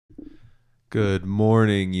Good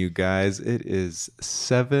morning, you guys. It is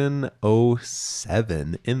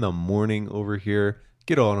 7:07 in the morning over here.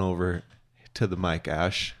 Get on over to the mic,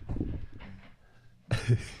 Ash.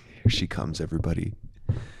 Here she comes, everybody.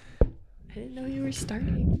 I didn't know you were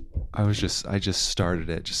starting. I just started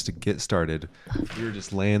it just to get started. We were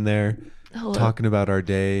just laying there Hello. talking about our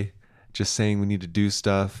day, just saying we need to do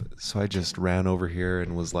stuff. So I just ran over here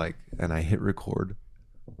and I hit record.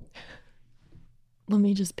 Let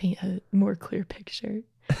me just paint a more clear picture.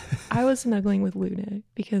 I was snuggling with Luna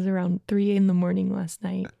because around 3 a.m. last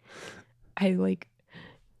night, I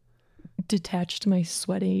detached my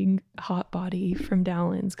sweating hot body from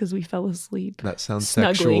Dallin's because we fell asleep. That sounds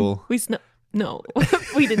snuggling. sexual. No,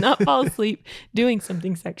 we did not fall asleep doing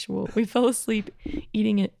something sexual. We fell asleep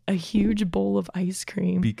eating a huge bowl of ice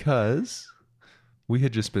cream. Because we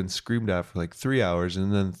had just been screamed at for like 3 hours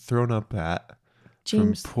and then thrown up at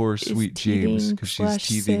James from poor is sweet James teething because she's /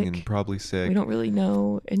 teething sick. and probably sick. We don't really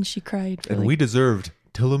know, and she cried for And we deserved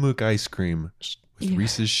Tillamook ice cream with yeah.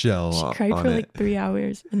 Reese's shell She on cried for it. like 3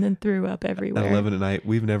 hours and then threw up everywhere. At 11 at night,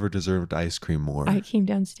 we've never deserved ice cream more. I came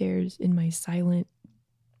downstairs in my silent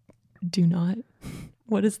do not.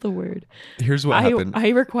 What is the word? Here's what happened. I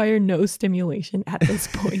require no stimulation at this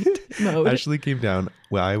point mode. Ashley came down.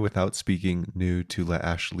 I, without speaking, knew to let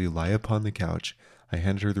Ashley lie upon the couch. I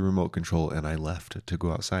handed her the remote control and I left to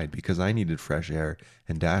go outside because I needed fresh air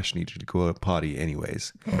and Dash needed to go potty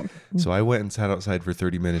anyways. So I went and sat outside for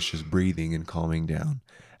 30 minutes just breathing and calming down.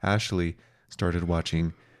 Ashley started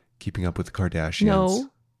watching Keeping Up with the Kardashians. No.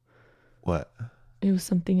 What? It was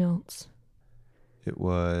something else. It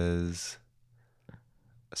was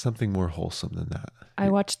something more wholesome than that. I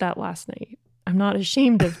watched that last night. I'm not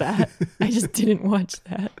ashamed of that. I just didn't watch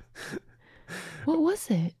that. What was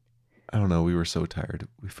it? I don't know. We were so tired.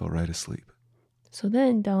 We fell right asleep. So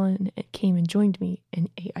then Dallin came and joined me and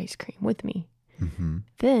ate ice cream with me. Mm-hmm.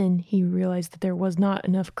 Then he realized that there was not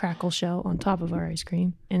enough crackle shell on top of our ice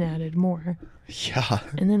cream and added more. Yeah.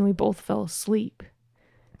 And then we both fell asleep.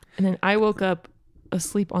 And then I woke up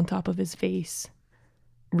asleep on top of his face,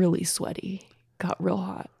 really sweaty, got real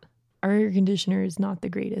hot. Our air conditioner is not the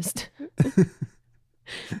greatest.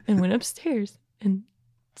 And went upstairs and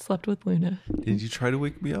slept with Luna. Did you try to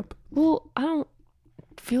wake me up? Well, I don't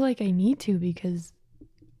feel like I need to because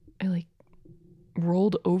I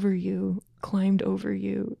rolled over you, climbed over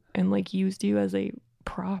you, and used you as a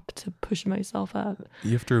prop to push myself up.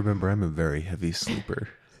 You have to remember I'm a very heavy sleeper,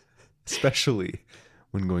 especially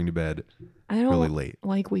when going to bed I don't really late.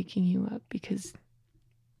 like waking you up because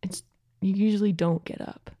you usually don't get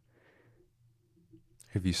up.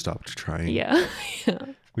 Have you stopped trying? Yeah.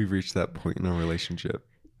 We've reached that point in our relationship.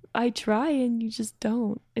 I try and you just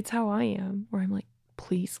don't. It's how I am, where I'm like,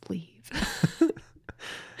 please leave.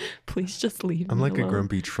 Please just leave. I'm me like a alone.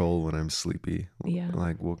 grumpy troll when I'm sleepy. Yeah.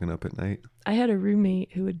 Woken up at night. I had a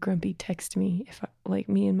roommate who would grumpy text me if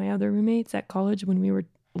me and my other roommates at college when we were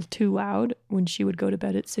too loud, when she would go to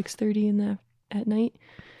bed at 6:30 at night,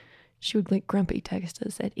 she would grumpy text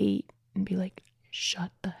us at 8 and be like,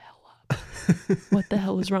 shut the hell up. What the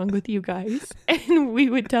hell is wrong with you guys? And we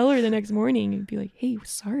would tell her the next morning and be like, hey,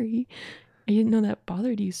 sorry. I didn't know that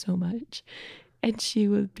bothered you so much. And she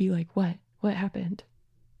would be like, what happened?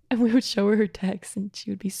 And we would show her text and she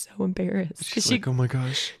would be so embarrassed. She's like, oh my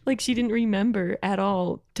gosh. She didn't remember at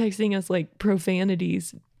all texting us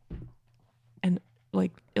profanities and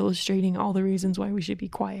illustrating all the reasons why we should be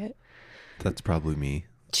quiet. That's probably me.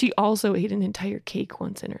 She also ate an entire cake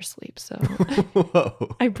once in her sleep. So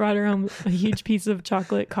Whoa. I brought her home a huge piece of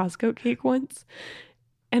chocolate Costco cake once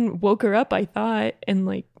and woke her up, I thought,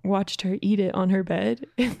 and watched her eat it on her bed.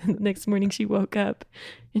 And then the next morning she woke up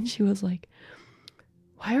and she was like,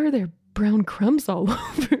 why are there brown crumbs all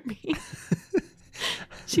over me?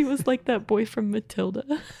 She was like that boy from Matilda.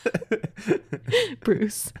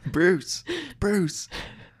 Bruce.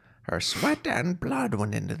 Her sweat and blood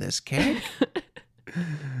went into this cake.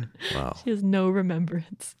 Wow. She has no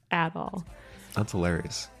remembrance at all. That's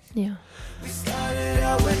hilarious. Yeah. We started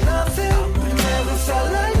out with nothing, we never felt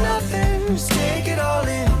like nothing. Just take it all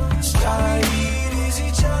in, start ease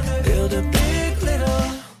each other, build a big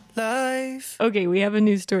little life. Okay, we have a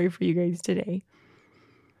news story for you guys today.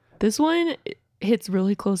 This one hits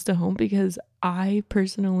really close to home because I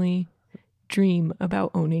personally dream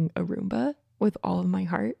about owning a Roomba with all of my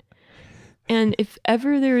heart. And if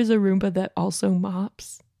ever there is a Roomba that also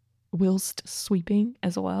mops whilst sweeping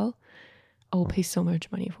as well, I will pay so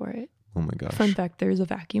much money for it. Oh my gosh. Fun fact, there's a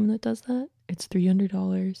vacuum that does that. It's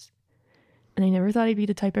 $300. And I never thought I'd be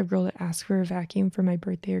the type of girl to ask for a vacuum for my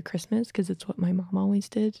birthday or Christmas because it's what my mom always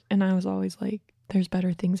did. And I was always like, there's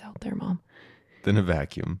better things out there, Mom. Than a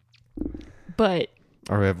vacuum. But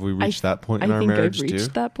Or have we reached that point in I our think marriage I've reached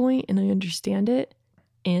too? that point and I understand it.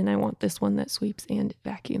 And I want this one that sweeps and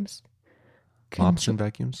vacuums. Mops and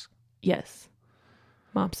vacuums? Yes.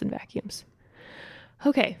 Mops and vacuums.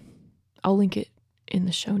 Okay. I'll link it in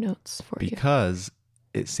the show notes for you. Because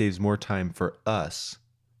it saves more time for us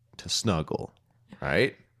to snuggle,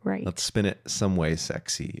 right? Right. Let's spin it some way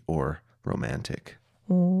sexy or romantic.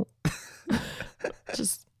 Mm.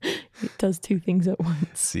 Just, it does two things at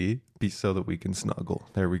once. See? Be so that we can snuggle.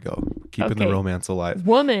 There we go. Keeping Okay. the romance alive.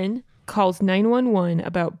 Woman calls 911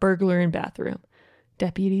 about burglar in bathroom.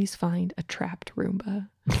 Deputies find a trapped Roomba.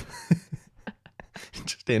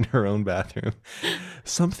 Just in her own bathroom.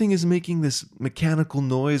 Something is making this mechanical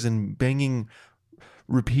noise and banging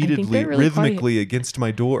repeatedly, they're really rhythmically against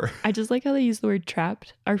my door. I just like how they use the word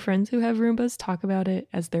trapped. Our friends who have Roombas talk about it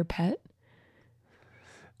as their pet.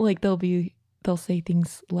 Like they'll say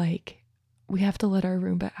things like, we have to let our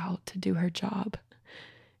Roomba out to do her job.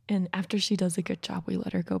 And after she does a good job, we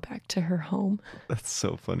let her go back to her home. That's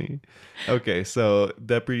so funny. Okay, so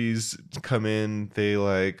deputies come in, they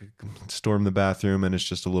like storm the bathroom, and it's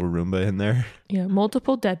just a little Roomba in there. Yeah,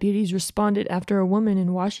 multiple deputies responded after a woman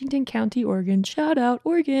in Washington County, Oregon, shout out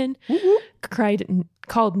Oregon,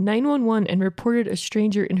 called 911 and reported a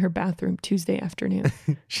stranger in her bathroom Tuesday afternoon.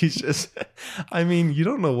 She's just, I mean, you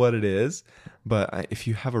don't know what it is, but if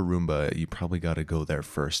you have a Roomba, you probably got to go there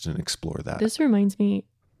first and explore that. This reminds me,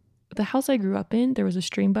 the house I grew up in, there was a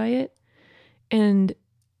stream by it. And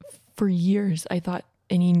for years, I thought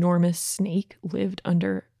an enormous snake lived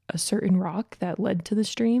under a certain rock that led to the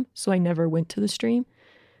stream. So I never went to the stream.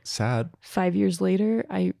 Sad. 5 years later,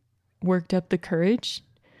 I worked up the courage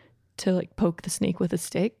to like poke the snake with a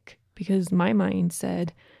stick because my mind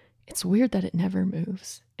said, it's weird that it never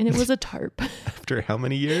moves. And it was a tarp. After how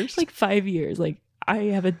many years? Like 5 years. Like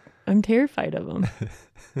I'm terrified of them.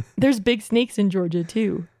 There's big snakes in Georgia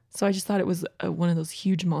too. So I just thought it was one of those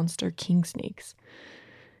huge monster king snakes.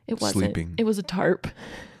 It wasn't. Sleeping. It was a tarp.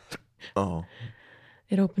 Oh.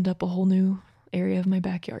 It opened up a whole new area of my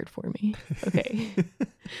backyard for me. Okay.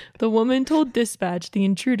 The woman told dispatch the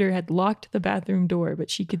intruder had locked the bathroom door, but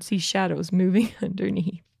she could see shadows moving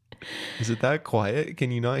underneath. Is it that quiet?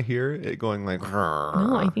 Can you not hear it going like...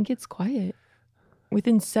 No, I think it's quiet.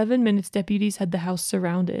 Within 7 minutes, deputies had the house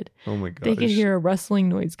surrounded. Oh my gosh. They could hear a rustling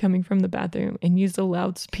noise coming from the bathroom and used a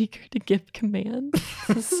loudspeaker to give commands.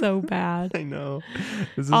 This is so bad. I know.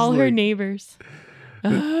 This is All her like- neighbors.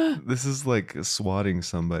 This is like swatting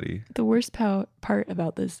somebody. The worst part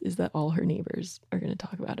about this is that all her neighbors are going to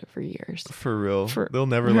talk about it for years. For real. For They'll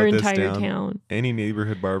never her let this entire down. town. Any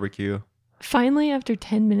neighborhood barbecue. Finally, after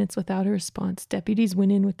 10 minutes without a response, deputies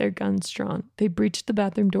went in with their guns drawn. They breached the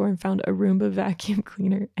bathroom door and found a Roomba vacuum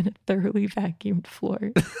cleaner and a thoroughly vacuumed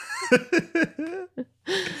floor.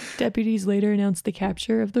 Deputies later announced the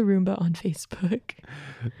capture of the Roomba on Facebook.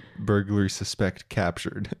 Burglary suspect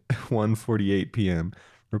captured. 1:48 p.m.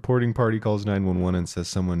 Reporting party calls 911 and says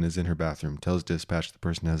someone is in her bathroom. Tells dispatch the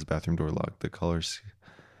person has the bathroom door locked. The callers...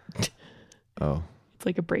 Oh. It's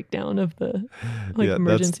like a breakdown of the Yeah,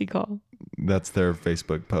 emergency call. That's their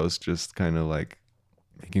Facebook post, just kind of like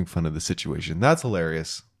making fun of the situation. That's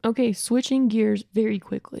hilarious. Okay, switching gears very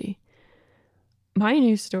quickly. My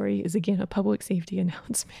news story is again a public safety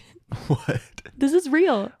announcement. What? This is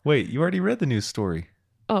real. Wait, you already read the news story.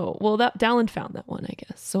 Oh, well, Dallin found that one, I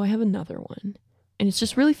guess. So I have another one. And it's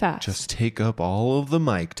just really fast. Just take up all of the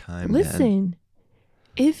mic time. Listen,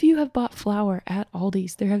 if you have bought flour at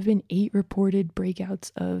Aldi's, there have been 8 reported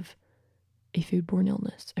breakouts of a foodborne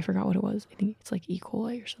illness. I forgot what it was. I think it's like E.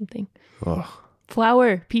 coli or something. Ugh,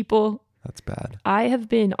 Flour, people. that's bad. I have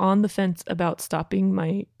been on the fence about stopping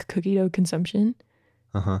my cookie dough consumption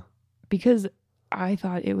Uh-huh. because I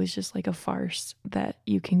thought it was just like a farce that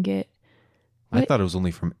you can get. I What? thought it was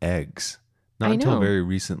only from eggs. Not I until know. very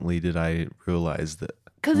recently did I realize that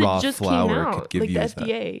Because raw it just came flour out, could give like you the that.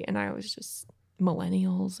 FDA, and I was just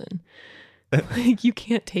millennials, and like you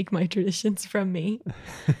can't take my traditions from me.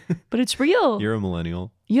 But it's real. You're a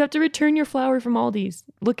millennial. You have to return your flour from Aldi's.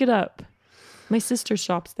 Look it up. My sister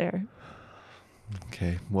shops there.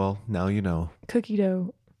 Okay, well, now you know. Cookie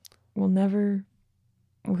dough will never.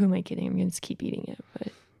 Well, who am I kidding? I'm gonna just keep eating it, but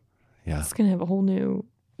Yeah. it's gonna have a whole new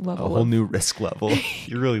level. A whole of- new risk level.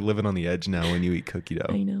 You're really living on the edge now when you eat cookie dough.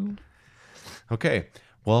 I know. Okay.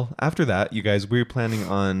 Well, after that, you guys, we're planning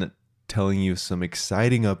on telling you some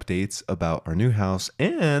exciting updates about our new house.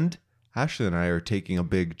 And Ashley and I are taking a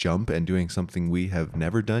big jump and doing something we have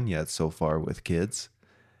never done yet so far with kids.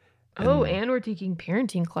 Oh, and we're taking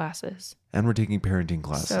parenting classes. And we're taking parenting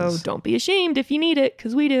classes. So don't be ashamed if you need it,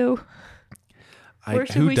 because we do. Where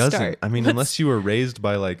should who we doesn't? start? I mean, Let's- unless you were raised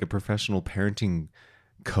by like a professional parenting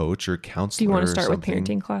coach or counselor. Do you want to or start with something.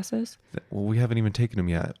 parenting classes? Well, we haven't even taken them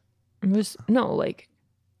yet. No, like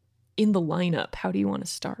in the lineup, how do you want to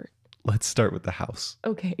start? Let's start with the house.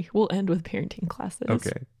 Okay, we'll end with parenting classes.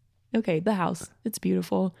 Okay, the house. It's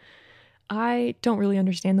beautiful. I don't really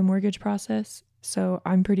understand the mortgage process, so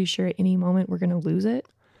I'm pretty sure at any moment we're going to lose it.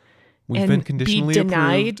 We've and been conditionally be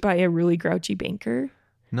denied approved. by a really grouchy banker.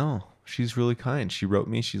 No, she's really kind. She wrote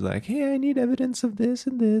me. She's like, "Hey, I need evidence of this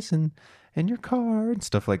and this and your car and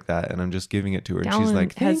stuff like that." And I'm just giving it to her. And she's Dallin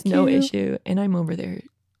like, has "Thank no you." issue, and I'm over there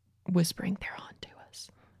whispering they're on to us.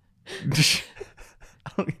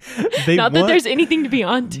 They Not that want- there's anything to be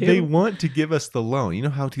on to. They want to give us the loan. You know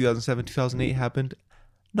how 2007, 2008 happened?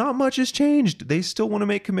 Not much has changed. They still want to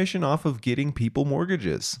make commission off of getting people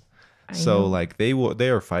mortgages. I So know. like they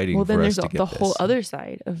are fighting Well, then for there's us to get the this. whole other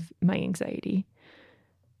side of my anxiety.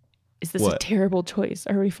 Is this a What? terrible choice?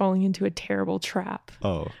 Are we falling into a terrible trap?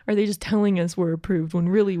 Oh, Are they just telling us we're approved when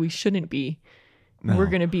really we shouldn't be? no. We're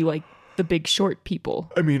going to be like the Big Short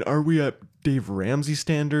people. I mean, are we at Dave Ramsey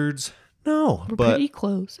standards? No, We're but pretty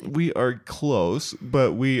close. we are close.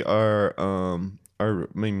 But we are. I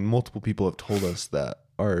mean, multiple people have told us that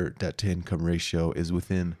our debt to income ratio is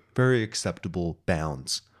within very acceptable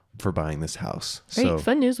bounds for buying this house. Right? So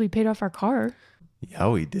Fun news, we paid off our car. yeah,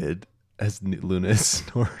 we did. As Luna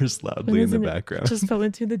snores loudly in Luna's the in it- background, Just fell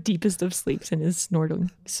into the deepest of sleeps and is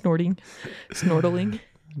snortling.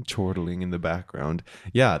 chortling in the background.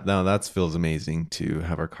 Yeah, no, that feels amazing to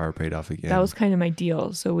have our car paid off again. That was kind of my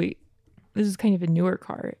deal. So this is kind of a newer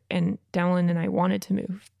car, and Dallin and I wanted to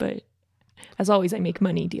move, but as always, I make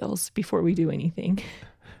money deals before we do anything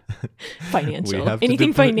financial. have to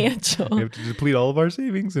Anything deplete- financial. We have to deplete all of our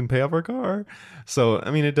savings and pay off our car. So,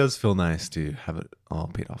 I mean, it does feel nice to have it all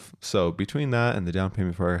paid off. So, between that and the down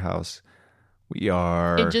payment for our house, we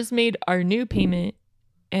are. It just made our new payment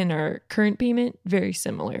and our current payment very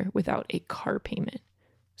similar without a car payment.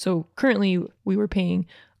 So currently we were paying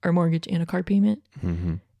our mortgage and a car payment.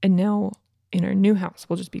 Mhm. And now in our new house,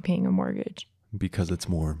 we'll just be paying a mortgage. Because it's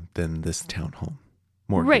more than this townhome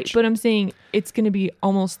mortgage. Right. But I'm saying it's going to be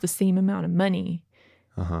almost the same amount of money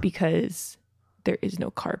Uh-huh. because there is no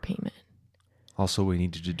car payment. Also, we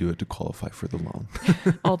needed to do it to qualify for the loan.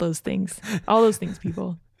 All those things. All those things,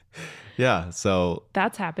 people. Yeah. So,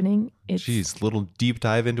 That's happening. It's geez, little deep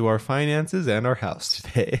dive into our finances and our house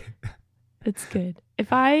today. It's good.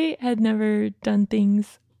 If I had never done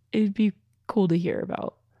things, it'd be cool to hear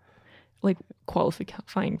about, like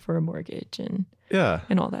qualifying for a mortgage and Yeah.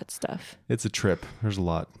 all that stuff. It's a trip. There's a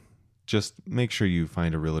lot. Just make sure you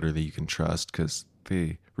find a realtor that you can trust because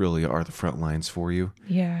they really are the front lines for you,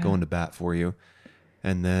 Yeah. going to bat for you.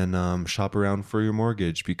 And then shop around for your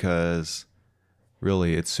mortgage because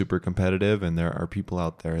really it's super competitive and there are people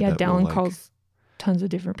out there Yeah, that Dallin will calls tons of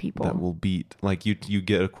different people. that will beat, like you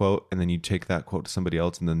get a quote and then you take that quote to somebody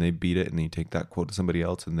else and then they beat it and then you take that quote to somebody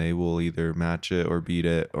else and they will either match it or beat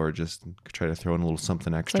it or just try to throw in a little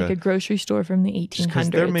something It's extra. like a grocery store from the 1800s. Just 'cause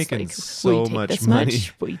they're making like, so will you take much this money.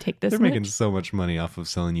 Much? Will you take this They're much? making so much money off of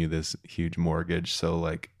selling you this huge mortgage. So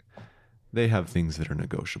like they have things that are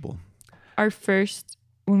negotiable.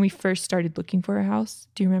 When we first started looking for a house,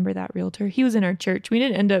 do you remember that realtor? He was in our church. We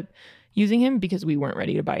didn't end up using him because we weren't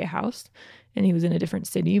ready to buy a house and he was in a different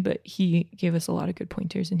city, but he gave us a lot of good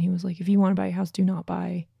pointers. And he was like, if you want to buy a house, do not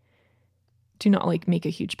like make a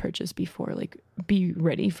huge purchase before, like be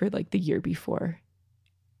ready for like the year before.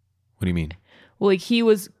 What do you mean? Well, like he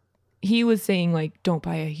was saying like, don't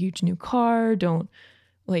buy a huge new car. Don't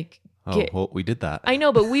like Oh, well, we did that. I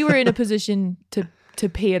know, but we were in a position to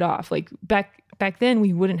pay it off. Like back then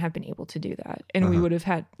we wouldn't have been able to do that. And we would have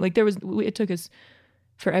had like it took us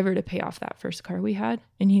forever to pay off that first car we had.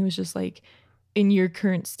 And he was just like, in your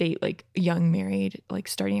current state, like young, married, like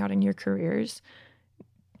starting out in your careers,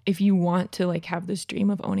 if you want to like have this dream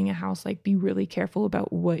of owning a house, like be really careful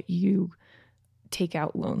about what you take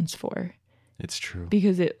out loans for. It's true.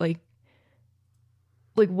 Because it like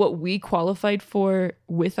what we qualified for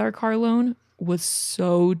with our car loan was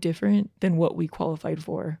so different than what we qualified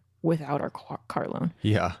for without our car loan.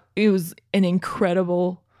 Yeah. It was an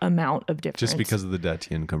incredible amount of difference. Just because of the debt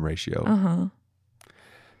to income ratio. Uh-huh.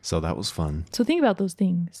 So that was fun. So think about those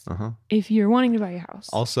things. Uh-huh. If you're wanting to buy a house.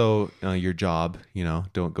 Also, your job,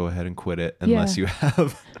 don't go ahead and quit it unless you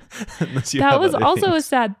have that was other also a things.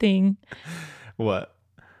 sad thing. What?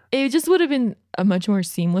 It just would have been a much more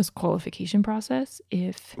seamless qualification process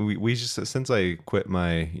if We just, since I quit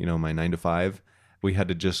my, my 9 to 5, we had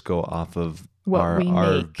to just go off of What our we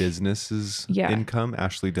make. business's Yeah. income,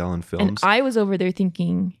 Ashley Dellin and Films. I was over there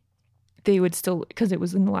thinking they would still, because it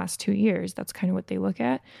was in the last 2 years, that's kind of what they look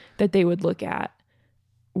at, that they would look at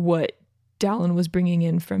what Dallin was bringing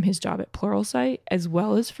in from his job at Pluralsight as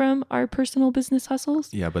well as from our personal business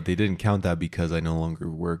hustles. Yeah, but they didn't count that because I no longer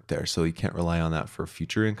work there. So you can't rely on that for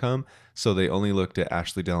future income. So they only looked at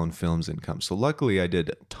Ashley Dallin Films income. So luckily I did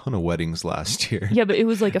a ton of weddings last year. Yeah, but it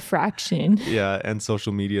was like a fraction. Yeah, and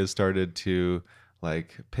social media started to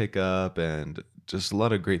like pick up, and just a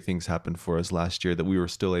lot of great things happened for us last year that we were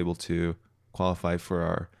still able to qualify for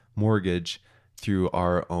our mortgage through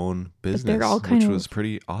our own business, all kind which of- was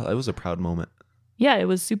pretty, it was a proud moment. Yeah, it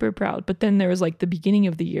was super proud. But then there was like the beginning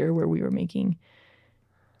of the year where we were making.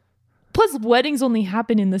 Plus, weddings only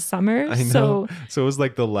happen in the summer. I know. So it was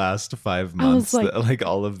like the last 5 months, like, like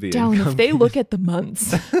all of the Down, income. if they look at the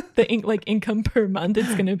months, like income per month,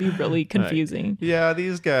 it's going to be really confusing. Yeah,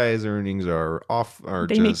 these guys' earnings are off.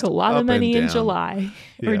 They make just a lot up of money and in down. July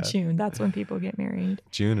or Yeah. June. That's when people get married.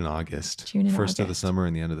 June and August. June and First of the August. summer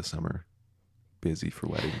and the end of the summer. Busy for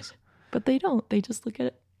weddings. But they don't. They just look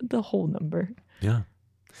at the whole number. Yeah.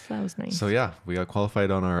 So that was nice. So yeah, we got qualified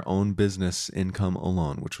on our own business income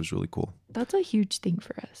alone, which was really cool. That's a huge thing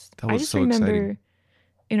for us. That I was just so remember exciting.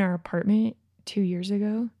 in our apartment 2 years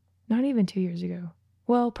ago, not even 2 years ago.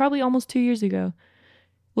 Well, probably almost 2 years ago,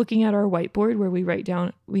 looking at our whiteboard where we write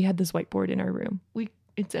down, we had this whiteboard in our room.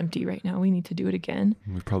 It's empty right now. We need to do it again.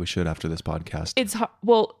 We probably should after this podcast.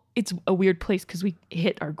 It's a weird place because we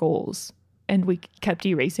hit our goals and we kept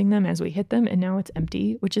erasing them as we hit them, and now it's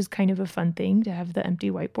empty, which is kind of a fun thing to have the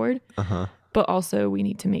empty whiteboard. Uh-huh. But also we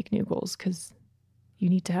need to make new goals because you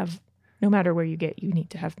need to have, no matter where you get, you need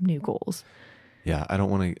to have new goals. Yeah, I don't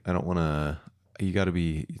want to, you got to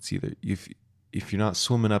be, it's either, if you're not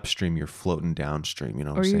swimming upstream, you're floating downstream, you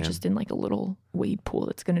know what Or I'm you're saying? just in like a little wade pool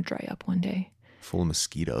that's going to dry up one day. Full of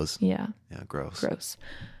mosquitoes. Yeah. Yeah, gross. Gross.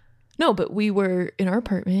 No, but we were in our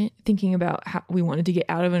apartment thinking about how we wanted to get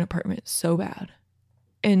out of an apartment so bad.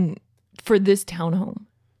 And for this townhome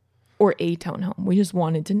or a townhome, we just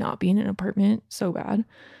wanted to not be in an apartment so bad.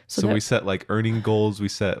 So we set like earning goals.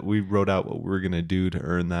 We wrote out what we were going to do to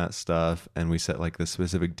earn that stuff. And we set like the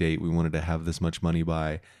specific date we wanted to have this much money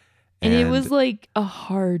by. and it was like a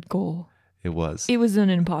hard goal. It was. It was an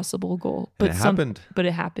impossible goal. And But it happened. But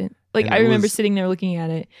it happened. Like And I it remember was- sitting there looking at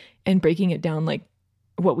it and breaking it down like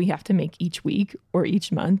what we have to make each week or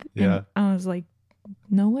each month. Yeah. And I was like,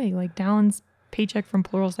 no way. Like Dallin's paycheck from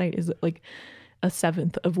Pluralsight is like a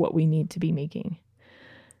seventh of what we need to be making.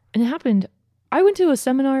 And it happened. I went to a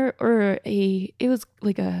seminar it was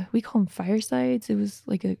like we call them firesides. It was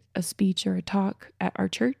like a speech or a talk at our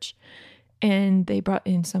church. And they brought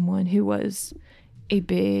in someone who was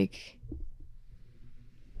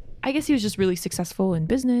I guess he was just really successful in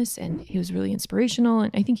business and he was really inspirational.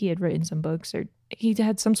 And I think he had written some books or he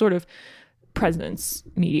had some sort of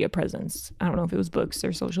media presence. I don't know if it was books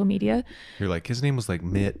or social media. You're like, his name was like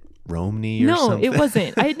Mitt Romney or No, something. it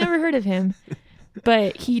wasn't. I had never heard of him,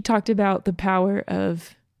 but he talked about the power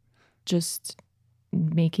of just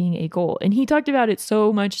making a goal. And he talked about it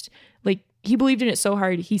so much, like he believed in it so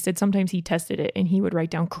hard. He said sometimes he tested it and he would write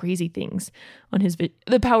down crazy things on his,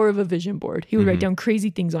 the power of a vision board. He would write down crazy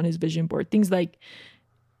things on his vision board. Things like,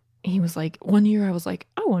 he was like, one year I was like,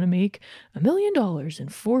 I want to make $1 million in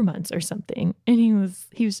 4 months or something. And he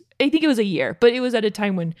was, I think it was a year, but it was at a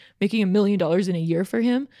time when making $1 million in a year for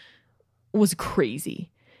him was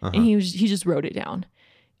crazy. Uh-huh. And he just wrote it down.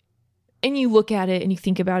 And you look at it and you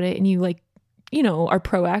think about it and you like, you know, are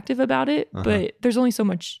proactive about it, but there's only so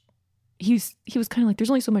much, he was kind of like,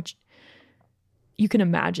 there's only so much you can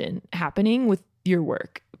imagine happening with your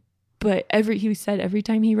work. But he said every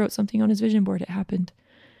time he wrote something on his vision board, it happened.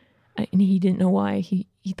 And he didn't know why. He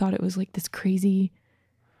thought it was like this crazy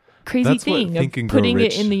That's what thing Think of and Grow putting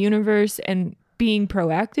Rich- it in the universe and being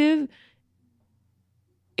proactive.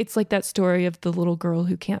 It's like that story of the little girl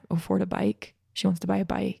who can't afford a bike. She wants to buy a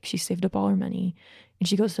bike. She saved up all her money and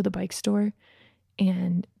she goes to the bike store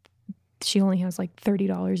and she only has like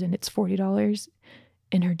 $30 and it's $40.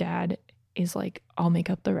 And her dad is like, I'll make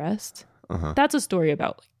up the rest. Uh-huh. That's a story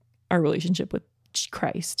about like, our relationship with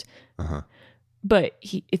Christ. Uh-huh. But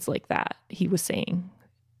it's like that. He was saying,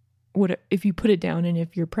 if you put it down and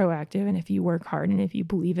if you're proactive and if you work hard and if you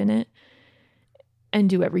believe in it and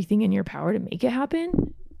do everything in your power to make it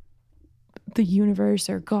happen, the universe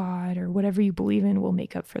or God or whatever you believe in will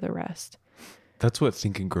make up for the rest. That's what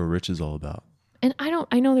Think and Grow Rich is all about. And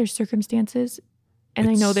I know there's circumstances and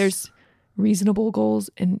I know there's reasonable goals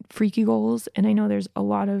and freaky goals. And I know there's a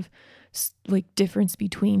lot of like difference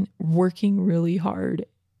between working really hard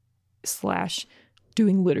 /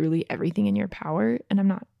 doing literally everything in your power. And I'm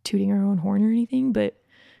not tooting our own horn or anything, but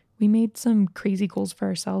we made some crazy goals for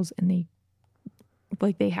ourselves and they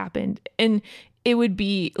like they happened. And it would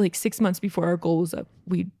be like 6 months before our goal was up.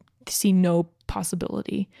 We'd see no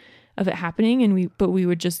possibility of it happening. And but we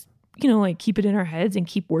would just, like keep it in our heads and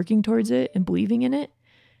keep working towards it and believing in it.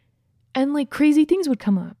 And like crazy things would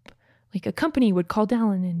come up. Like a company would call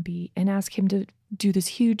Dallin and ask him to do this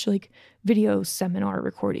huge like video seminar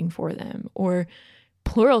recording for them, or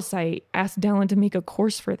Pluralsight asked Dallin to make a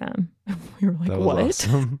course for them. We were like, That was what?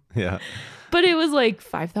 awesome. Yeah. But it was like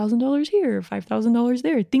 $5,000 here, $5,000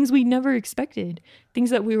 there. Things we never expected. Things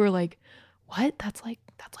that we were like, what? That's like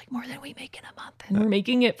more than we make in a month. And we're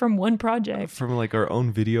making it from one project. From like our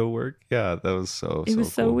own video work. Yeah, that was It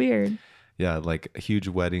was so cool. weird. Yeah, like huge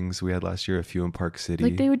weddings we had last year, a few in Park City.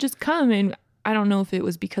 Like they would just come, and I don't know if it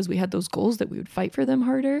was because we had those goals that we would fight for them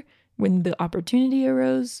harder when the opportunity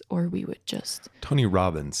arose, or we would just... Tony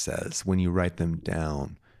Robbins says when you write them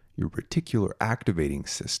down, your reticular activating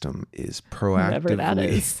system is proactively... Whatever that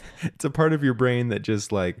is. It's a part of your brain that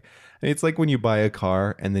just like... It's like when you buy a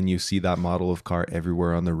car and then you see that model of car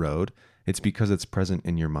everywhere on the road. It's because it's present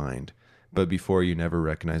in your mind. But before, you never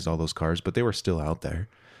recognized all those cars, but they were still out there.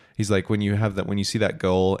 He's like, when you see that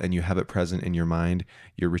goal and you have it present in your mind,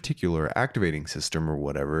 your reticular activating system or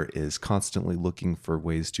whatever is constantly looking for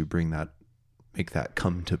ways to make that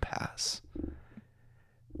come to pass.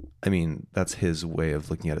 I mean, that's his way of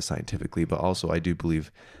looking at it scientifically, but also I do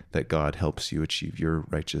believe that God helps you achieve your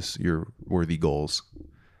worthy goals.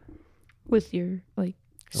 With your like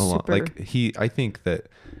Super. super... I think that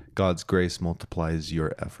God's grace multiplies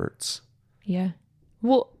your efforts. Yeah.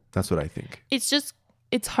 Well, that's what I think.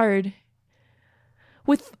 It's hard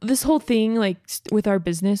with this whole thing, like with our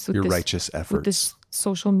business, with your this, righteous efforts, with this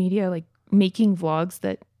social media, like making vlogs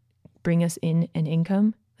that bring us in an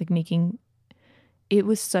income, it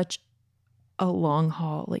was such a long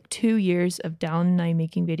haul, like 2 years of Dallin and I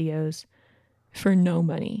making videos for no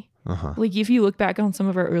money. Uh-huh. Like if you look back on some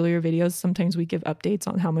of our earlier videos, sometimes we give updates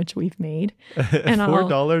on how much we've made, and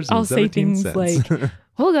I'll say things like,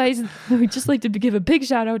 well guys, we'd just like to give a big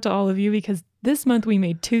shout out to all of you because this month we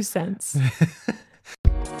made 2 cents.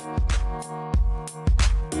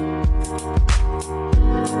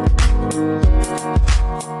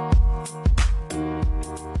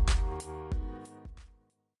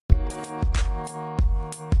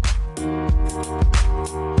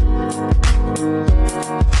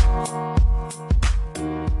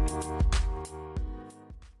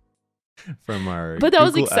 From our but that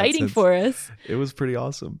Google was exciting AdSense. for us. It was pretty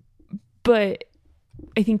awesome. But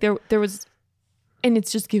I think there was, and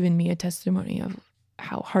it's just given me a testimony of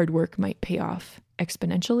how hard work might pay off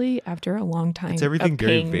exponentially after a long time. It's everything of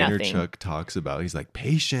Gary paying Vaynerchuk nothing. talks about. He's like,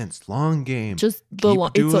 patience, long game. Just doing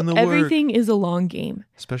the everything is a long game.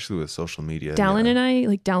 Especially with social media. Dallin and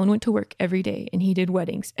I, Dallin went to work every day and he did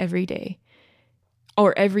weddings every day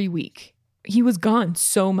or every week. He was gone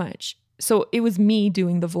so much. So it was me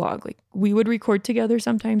doing the vlog. Like we would record together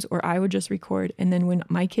sometimes, or I would just record. And then when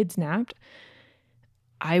my kids napped,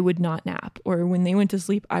 I would not nap. Or when they went to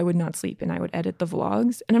sleep, I would not sleep and I would edit the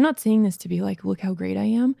vlogs. And I'm not saying this to be like, look how great I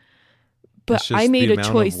am. But I made a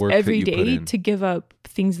choice every day to give up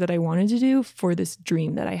things that I wanted to do for this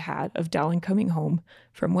dream that I had of Dallin coming home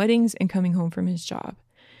from weddings and coming home from his job.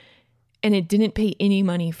 And it didn't pay any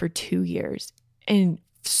money for 2 years. And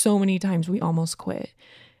so many times we almost quit.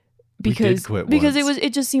 Because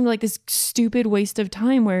it just seemed like this stupid waste of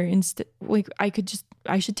time where instead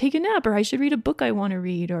I should take a nap, or I should read a book I want to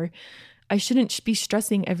read, or I shouldn't be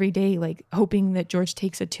stressing every day, like hoping that George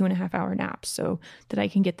takes a 2.5 hour nap so that I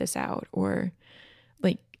can get this out. Or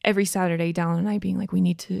like every Saturday, Dallin and I being like, we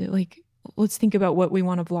need to let's think about what we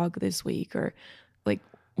want to vlog this week, or like,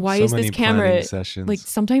 why is this camera sessions. Like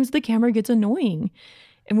sometimes the camera gets annoying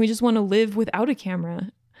and we just want to live without a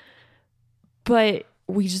camera. But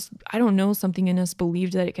I don't know, something in us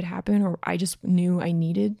believed that it could happen, or I just knew I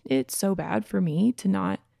needed it so bad for me to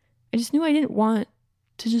not, I just knew I didn't want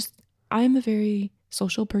to I'm a very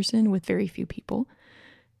social person with very few people.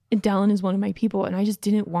 And Dallin is one of my people. And I just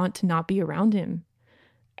didn't want to not be around him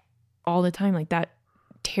all the time. Like that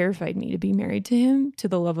terrified me, to be married to him, to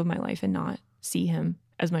the love of my life, and not see him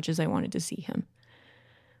as much as I wanted to see him.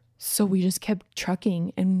 So we just kept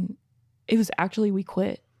trucking, and it was actually, we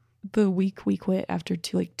quit. The week we quit after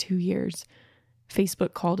 2 years,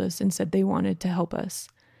 Facebook called us and said they wanted to help us.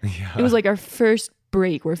 Yeah. It was like our first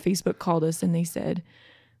break where Facebook called us and they said,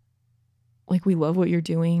 like, we love what you're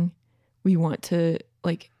doing. We want to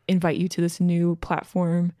invite you to this new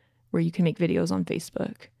platform where you can make videos on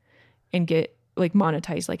Facebook and get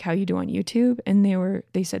monetized like how you do on YouTube. And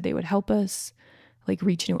they said they would help us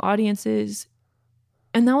reach new audiences.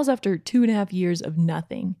 And that was after 2.5 years of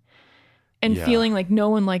nothing. and Yeah. feeling like no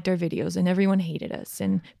one liked our videos and everyone hated us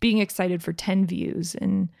and being excited for 10 views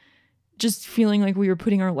and just feeling like we were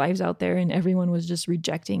putting our lives out there and everyone was just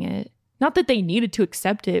rejecting it. Not that they needed to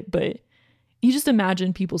accept it, but you just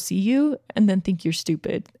imagine people see you and then think you're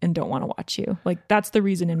stupid and don't want to watch you. Like that's the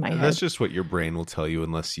reason in my head. That's just what your brain will tell you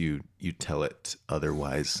unless you tell it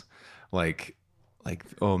otherwise. Like,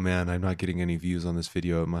 oh man, I'm not getting any views on this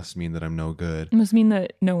video. It must mean that I'm no good. It must mean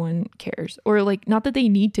that no one cares. Or like, not that they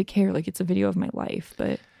need to care. Like it's a video of my life,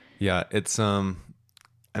 but Yeah, it's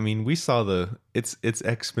I mean, we saw it's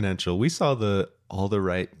exponential. We saw all the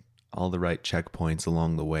right checkpoints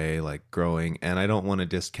along the way, like growing. And I don't want to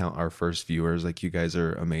discount our first viewers. Like you guys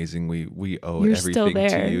are amazing. We owe you're everything still there.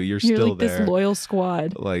 to you. You're still like there. This loyal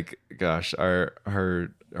squad. Like, gosh, our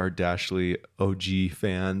Dashley OG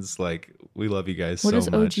fans, like we love you guys What so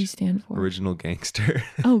does much. OG stand for? Original Gangster.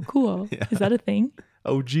 Oh, cool. Yeah. Is that a thing?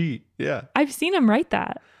 OG. Yeah. I've seen him write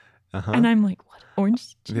that. Uh-huh. And I'm like, what?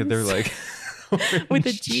 Orange juice? Yeah, they're like with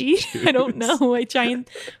a G? I don't know. I try and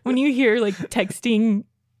when you hear like texting,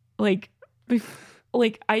 like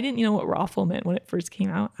I didn't know what Raffle meant when it first came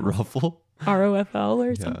out. Ruffle. ROFL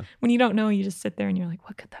or Yeah. something. When you don't know, you just sit there and you're like,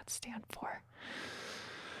 what could that stand for?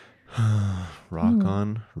 Rock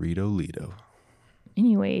on Rito Lido.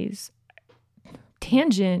 Anyways,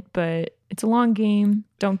 tangent, but it's a long game.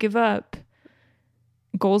 Don't give up.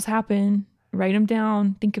 Goals happen. Write them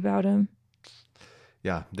down. Think about them.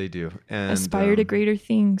 Yeah, they do. And Aspire to greater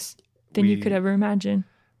things than you we- could ever imagine.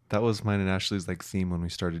 that was mine and Ashley's like theme when we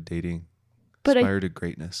started dating. But Aspire to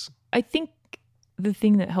greatness. I think the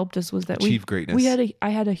thing that helped us was that Achieve greatness. I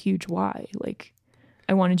had a huge why. Like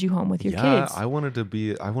I wanted you home with your Yeah, kids. I wanted to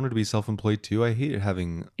be self-employed too. I hated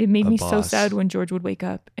having It made a me so boss. sad when George would wake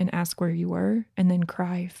up and ask where you were and then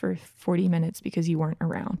cry for 40 minutes because you weren't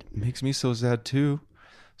around. It makes me so sad too.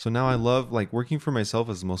 So now I love like working for myself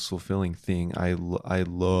is the most fulfilling thing. I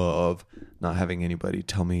love not having anybody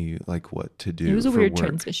tell me like what to do. It was a for weird work.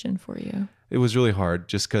 transition for you. It was really hard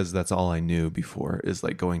just because that's all I knew before is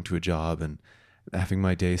like going to a job and having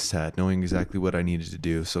my day set, knowing exactly what I needed to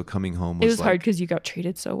do. So coming home was, It was like, hard because you got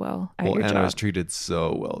treated so well at your and job. I was treated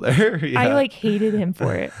so well there. Yeah. I like hated him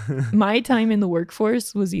for it. My time in the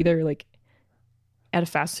workforce was either like at a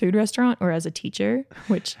fast food restaurant or as a teacher,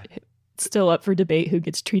 which still up for debate who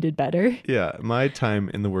gets treated better. Yeah, my time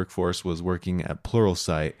in the workforce was working at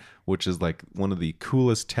Pluralsight, which is like one of the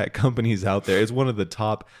coolest tech companies out there. It's one of the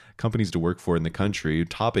top companies to work for in the country,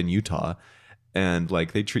 top in Utah. And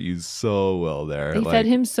like they treat you so well there. They like, fed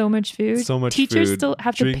him so much food. so much Teachers food, still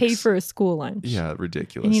have to pay drinks. for a school lunch. Yeah, You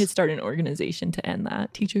ridiculous. need to start an organization to end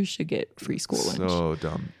that. Teachers should get free school lunch. So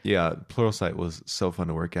dumb. Yeah, Pluralsight was so fun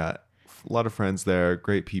to work at. A lot of friends there,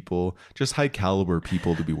 great people, just high caliber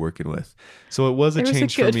people to be working with. So it was a There was a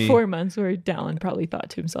change for good me. 4 months where Dallin probably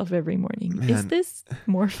thought to himself every morning, is Man, this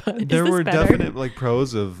more fun? Is There this were better? definite like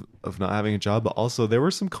pros of not having a job, but also there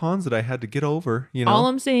were some cons that I had to get over. You know, All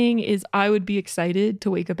I'm saying is I would be excited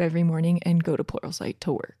to wake up every morning and go to Pluralsight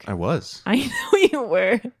to work. I was. I know you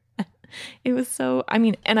were. It was so, I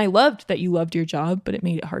mean, and I loved that you loved your job, but it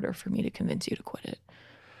made it harder for me to convince you to quit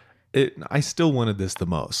it. I still wanted this the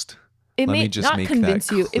most. It Let me made, just not make that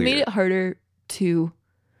convince you, it made clear. it harder to,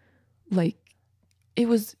 like, it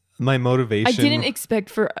was, My motivation. I didn't expect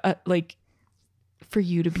for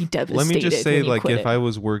you to be devastated. Let me just say, when you like, quit if it. I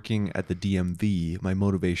was working at the DMV, my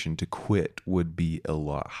motivation to quit would be a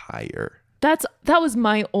lot higher. that was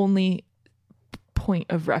my only point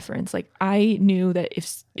of reference. Like, I knew that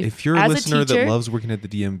If you're a as listener teacher, that loves working at the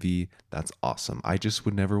DMV, that's awesome. I just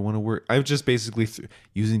would never want to work. I was just basically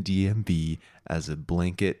using DMV as a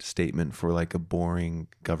blanket statement for like a boring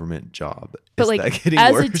government job. but Is like that getting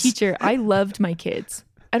as worse? a teacher, I loved my kids.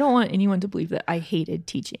 I don't want anyone to believe that I hated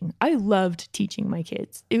teaching. I loved teaching my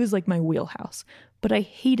kids. It was like my wheelhouse. But I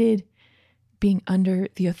hated being under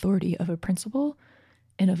the authority of a principal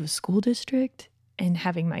and of a school district and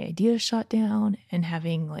having my ideas shot down and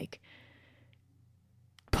having like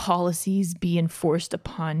policies be enforced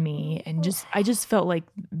upon me, and I just felt like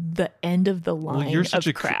the end of the line Well, you're such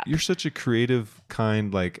of crap. You're such a creative,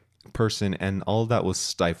 kind, like person, and all of that was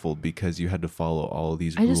stifled because you had to follow all of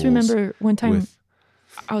these I rules. just remember one time with,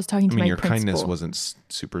 I was talking to I mean, my your principal. kindness wasn't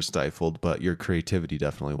super stifled, but your creativity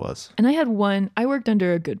definitely was. And I worked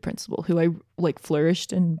under a good principal who I like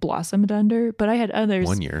flourished and blossomed under, but I had others.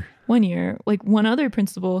 1 year. 1 year, like one other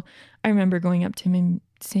principal, I remember going up to him and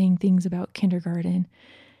saying things about kindergarten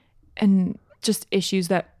and just issues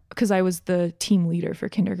that, because I was the team leader for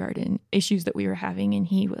kindergarten, issues that we were having. And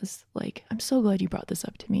he was like, I'm so glad you brought this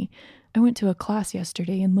up to me. I went to a class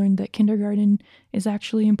yesterday and learned that kindergarten is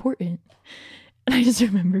actually important. And I just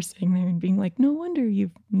remember sitting there and being like, no wonder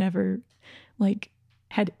you've never like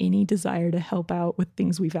had any desire to help out with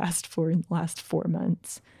things we've asked for in the last 4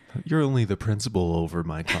 months. You're only the principal over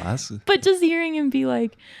my class. But just hearing him be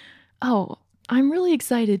like, oh, I'm really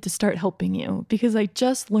excited to start helping you because I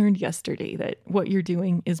just learned yesterday that what you're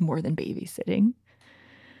doing is more than babysitting.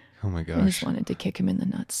 Oh my I gosh. just wanted to kick him in the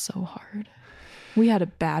nuts so hard. We had a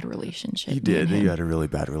bad relationship. You me and did. him. You had a really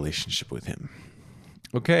bad relationship with him.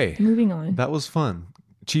 Okay. Moving on. That was fun.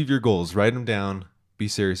 Achieve your goals. Write them down. Be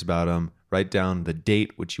serious about them. Write down the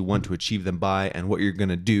date which you want to achieve them by and what you're going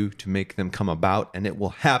to do to make them come about, and it will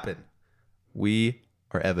happen. We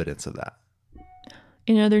are evidence of that.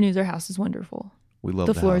 In other news, our house is wonderful. We love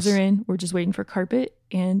The floors house. are in. We're just waiting for carpet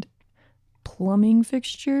and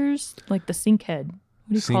fixtures, like the sink head.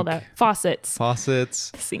 What do you call Sink. that? Faucets.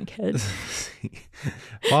 Faucets. The sink head.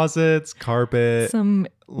 Faucets, carpet, Some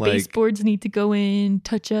like- baseboards need to go in,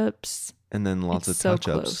 touch-ups. and then lots It's of so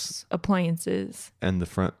touch-ups. close. Appliances. And the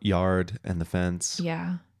front yard and the fence.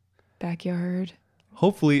 Yeah. Backyard.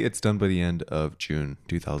 Hopefully it's done by the end of June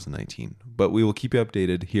 2019. But we will keep you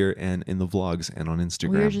updated here and in the vlogs and on Instagram.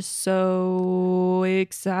 We're just so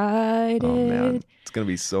excited. Oh man, it's going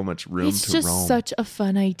to be so much room It's to just roam. such a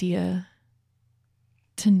fun idea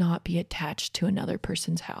to not be attached to another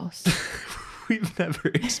person's house. We've never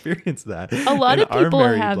experienced that. A lot in of our people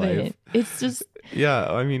married haven't. life. It's just Yeah,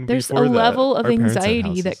 I mean, there's a before that, level of our parents had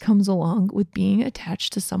anxiety that houses. comes along with being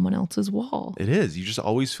attached to someone else's wall. It is. You just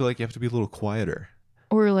always feel like you have to be a little quieter.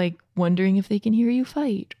 Or like wondering if they can hear you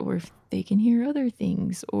fight, or if they can hear other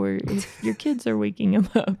things, or if your kids are waking them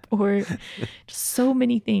up, or just so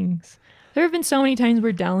many things. There have been so many times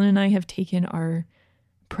where Dallin and I have taken our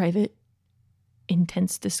private,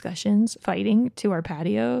 intense discussions, fighting, to our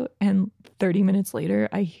patio, and 30 minutes later,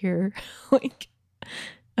 I hear like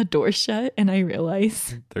a door shut, and I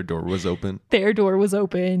realize Their door was open. their door was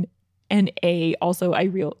open, and I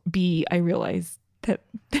realize that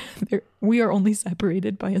we are only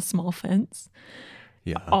separated by a small fence.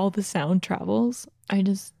 Yeah. All the sound travels.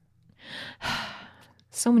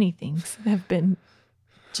 So many things have been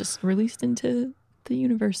just released into the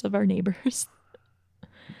universe of our neighbors.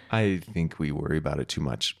 I think we worry about it too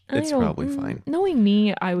much. I It's don't- probably fine. Knowing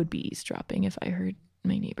me, I would be eavesdropping if I heard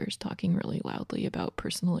my neighbors talking really loudly about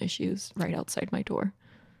personal issues right outside my door.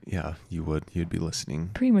 Yeah, you would. You'd be listening.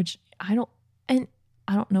 Pretty much, I don't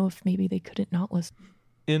know if maybe they couldn't not listen.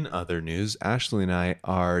 In other news, Ashley and I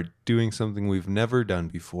are doing something we've never done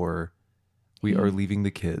before. We are leaving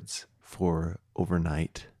the kids for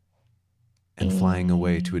overnight and flying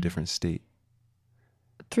away to a different state.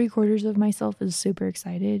 3/4 of myself is super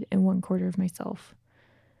excited, and 1/4 of myself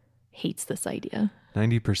hates this idea.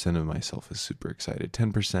 90% of myself is super excited.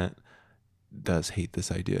 10% does hate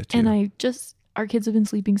this idea too. And our kids have been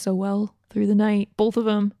sleeping so well through the night, both of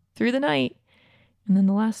them through the night. And then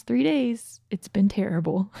the last 3 days, it's been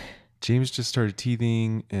terrible. James just started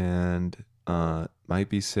teething and might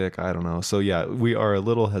be sick. I don't know. So yeah, we are a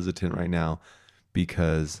little hesitant right now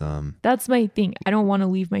because That's my thing. I don't want to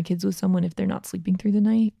leave my kids with someone if they're not sleeping through the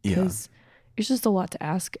night, because it's just a lot to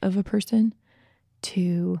ask of a person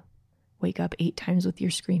to wake up 8 times with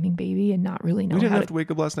your screaming baby and not really know we didn't how have to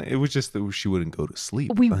wake up last night. It was just that she wouldn't go to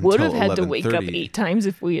sleep. We would have until had to wake up 11:30. 8 times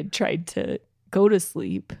if we had tried to go to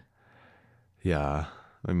sleep. Yeah.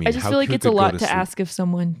 I mean, I just how feel like Coop it's a could go lot to sleep. ask of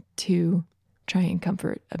someone to try and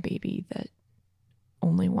comfort a baby that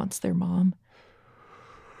only wants their mom.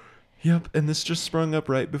 Yep. And this just sprung up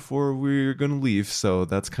right before we were going to leave. So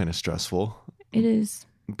that's kind of stressful. It is.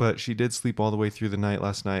 But she did sleep all the way through the night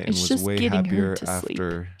last night and It's was just way getting happier her to after.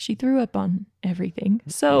 sleep. She threw up on everything.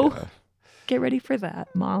 So Yeah. get ready for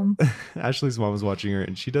that, Mom. Ashley's mom was watching her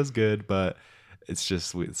and she does good, but it's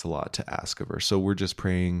a lot to ask of her. So we're just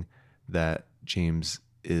praying that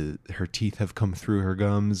her teeth have come through her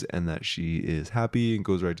gums and that she is happy and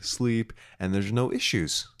goes right to sleep and there's no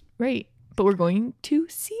issues. Right. But we're going to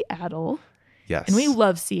Seattle. Yes. And we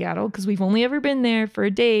love Seattle because we've only ever been there for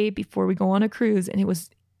a day before we go on a cruise. And it was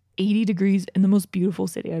 80 degrees in the most beautiful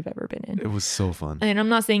city I've ever been in. It was so fun. And I'm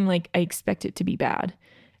not saying like I expect it to be bad.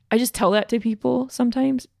 I just tell that to people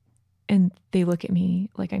sometimes and they look at me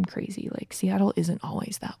like I'm crazy. Like, Seattle isn't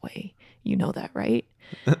always that way. You know that, right?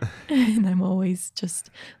 And I'm always just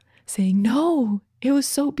saying, no, it was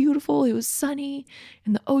so beautiful. It was sunny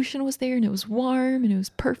and the ocean was there and it was warm and it was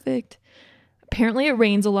perfect. Apparently it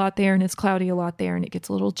rains a lot there and it's cloudy a lot there and it gets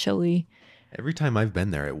a little chilly. Every time I've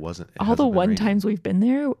been there, it wasn't. All the one times we've been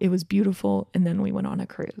there, it was beautiful. And then we went on a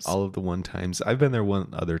cruise. All of the one times. I've been there one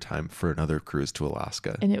other time for another cruise to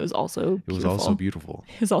Alaska. And it was also beautiful. It was also beautiful.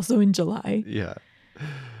 It was also in July. Yeah.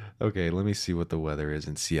 Okay, let me see what the weather is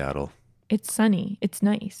in Seattle. It's sunny. It's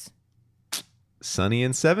nice. Sunny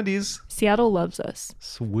and 70s. Seattle loves us.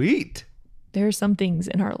 Sweet. There are some things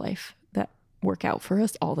in our life that work out for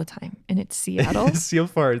us all the time, and it's Seattle. So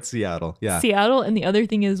far, it's Seattle. Yeah. Seattle. And the other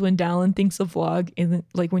thing is when Dallin thinks a vlog isn't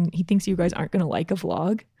like when he thinks you guys aren't going to like a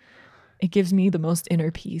vlog, it gives me the most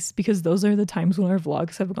inner peace because those are the times when our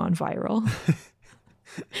vlogs have gone viral.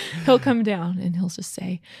 He'll come down and he'll just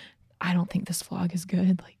say, I don't think this vlog is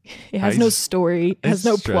good. Like it has no story, it has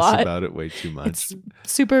no plot. About it way too much. It's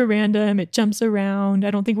super random. It jumps around.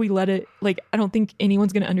 I don't think we let it, like, I don't think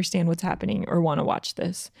anyone's going to understand what's happening or want to watch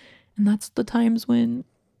this. And that's the times when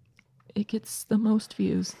it gets the most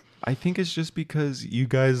views. I think it's just because you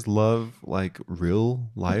guys love like real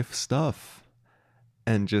life stuff.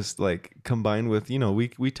 And just like combined with, you know,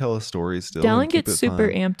 we tell a story still. Dallin gets super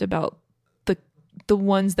amped about the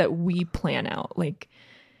ones that we plan out, like,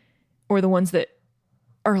 or the ones that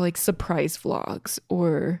are like surprise vlogs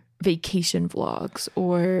or vacation vlogs,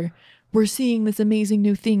 or we're seeing this amazing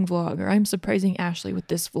new thing vlog, or I'm surprising Ashley with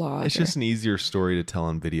this vlog. It's just an easier story to tell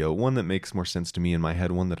on video. One that makes more sense to me in my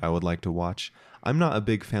head, one that I would like to watch. I'm not a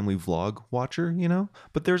big family vlog watcher, you know,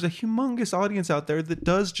 but there's a humongous audience out there that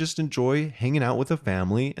does just enjoy hanging out with a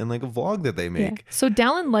family and like a vlog that they make. Yeah. So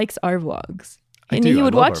Dallin likes our vlogs. I And do. he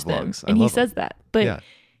would I love watch our them. vlogs. And he love says them. that. But Yeah.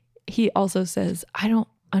 he also says, I don't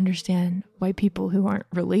understand why people who aren't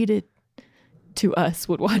related to us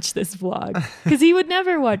would watch this vlog. Because he would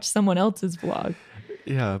never watch someone else's vlog.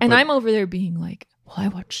 Yeah. And I'm over there being like, well, I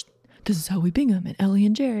watched This Is Zoe Bingham and Ellie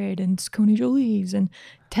and Jared and Coney Jolie's and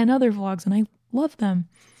 10 other vlogs, and I love them.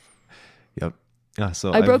 Yep.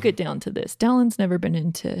 So I broke it down to this. Dallin's never been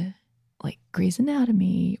into like Grey's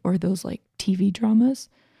Anatomy or those like TV dramas.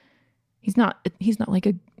 He's not like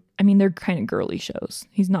I mean, they're kind of girly shows.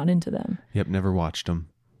 He's not into them. Yep. Never watched them.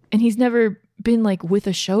 And he's never been like with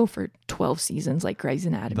a show for 12 seasons like Grey's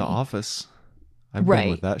Anatomy. The Office. I've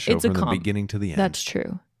been with that show It's a from the beginning to the end. That's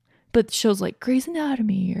true. But shows like Grey's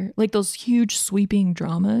Anatomy or like those huge sweeping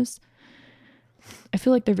dramas, I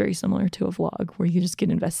feel like they're very similar to a vlog where you just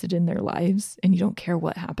get invested in their lives and you don't care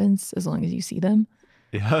what happens as long as you see them.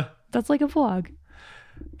 Yeah. That's like a vlog.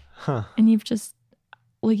 Huh. And you've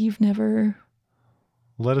never...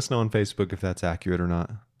 Let us know on Facebook if that's accurate or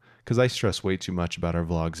not. Because I stress way too much about our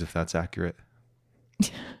vlogs if that's accurate.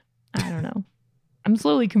 I don't know. I'm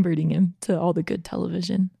slowly converting him to all the good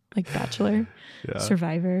television, like Bachelor,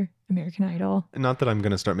 Survivor, American Idol. Not that I'm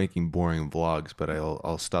going to start making boring vlogs, but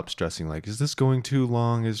I'll stop stressing. Like, is this going too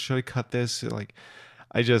long? Should I cut this? Like,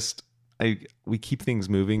 we keep things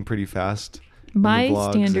moving pretty fast. My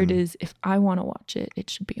standard is if I want to watch it,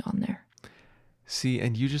 it should be on there. See,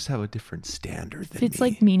 and you just have a different standard than If it's me.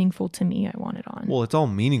 like meaningful to me, I want it on. Well, it's all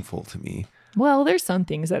meaningful to me. Well, there's some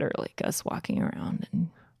things that are like us walking around and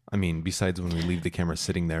I mean, besides when we leave the camera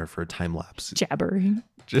sitting there for a time lapse. jabbering.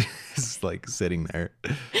 Just like sitting there.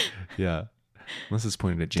 Yeah. Unless it's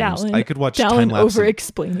pointed at James. Dallin, I could watch time Dallin lapse. over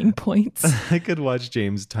explaining points. I could watch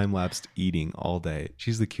James time lapsed eating all day.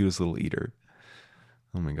 She's the cutest little eater.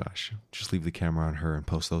 Oh my gosh. Just leave the camera on her and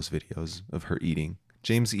post those videos of her eating.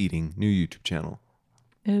 James eating, new YouTube channel.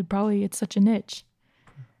 It's such a niche.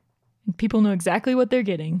 And people know exactly what they're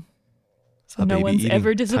getting. So A no baby one's eating,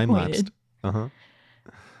 ever time-lapsed. disappointed. Uh-huh.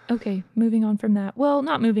 Okay, moving on from that. Well,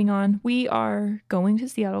 not moving on. We are going to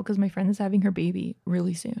Seattle because my friend is having her baby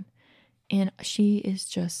really soon. And I just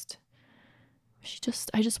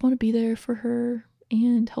want to be there for her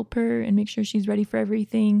and help her and make sure she's ready for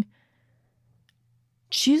everything.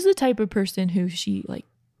 She's the type of person who she like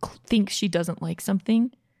thinks she doesn't like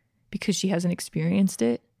something because she hasn't experienced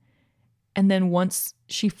it. And then once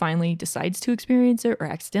she finally decides to experience it or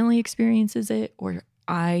accidentally experiences it, or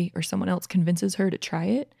I or someone else convinces her to try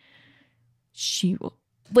it, she will,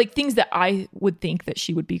 like things that I would think that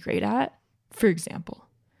she would be great at. For example,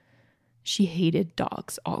 she hated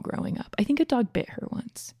dogs all growing up. I think a dog bit her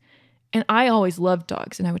once. And I always loved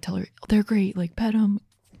dogs. And I would tell her, oh, they're great. Like pet them,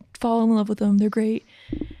 fall in love with them. They're great.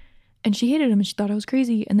 And she hated them and she thought I was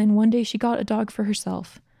crazy. And then one day she got a dog for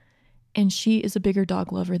herself. And she is a bigger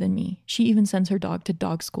dog lover than me. She even sends her dog to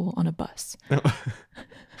dog school on a bus.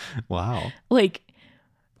 Wow. Like,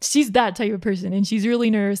 she's that type of person. And she's really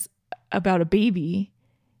nervous about a baby.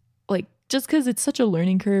 Like, just because it's such a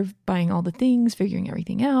learning curve, buying all the things, figuring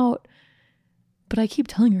everything out. But I keep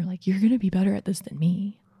telling her, like, you're going to be better at this than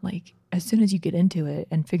me. Like, as soon as you get into it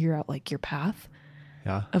and figure out, like, your path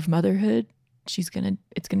of motherhood, it's going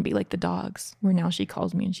to be like the dogs. Where now she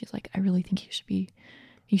calls me and she's like, I really think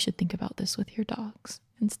you should think about this with your dogs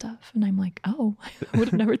and stuff. And I'm like, oh, I would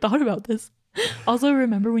have never thought about this. Also,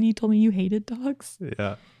 remember when you told me you hated dogs?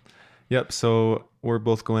 Yeah. Yep. So we're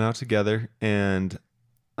both going out together, and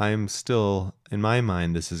I'm still, in my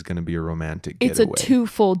mind, this is going to be a romantic It's getaway. a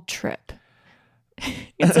twofold trip.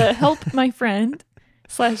 It's a help my friend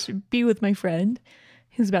 / be with my friend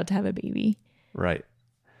who's about to have a baby Right.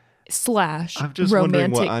 / I'm just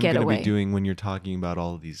wondering romantic what I'm going to getaway. be doing when you're talking about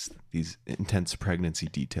all of these intense pregnancy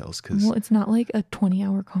details. Because Well, it's not like a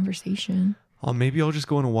 20-hour conversation. maybe I'll just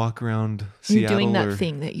go on a walk around You're Seattle. doing that or,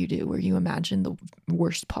 thing that you do where you imagine the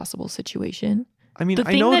worst possible situation. I mean, the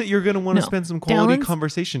I thing know that- that you're going to want to no. spend some quality Dallin's-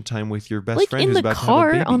 conversation time with your best Like friend in who's the about to have a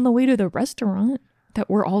car baby. on the way to the restaurant that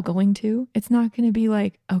we're all going to. It's not going to be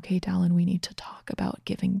like, okay, Dallin, we need to talk about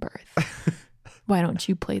giving birth. Why don't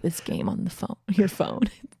you play this game on the phone, your phone?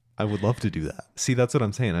 I would love to do that. See, that's what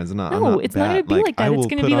I'm saying. I'm No, not it's not bad. gonna be like that. I It's will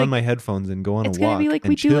gonna put be on like- my headphones and go on It's a going walk to be like and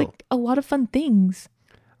we do chill. like a lot of fun things.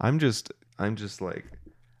 I'm just like,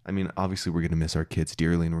 I mean, obviously we're going to miss our kids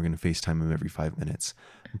dearly and we're going to FaceTime them every 5 minutes.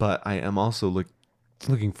 But I am also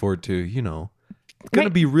looking forward to, going to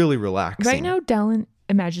Right- be really relaxing. Right now, Dallin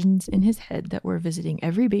imagines in his head that we're visiting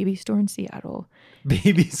every baby store in Seattle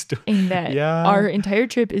Baby story. and that Yeah. our entire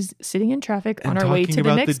trip is sitting in traffic And on our way talking to the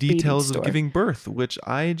about next the details baby store. of giving birth, which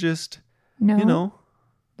I just, No,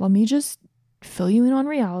 let me just fill you in on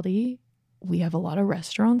reality. We have a lot of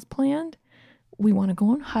restaurants planned. We want to go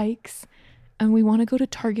on hikes and we want to go to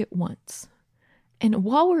Target once. And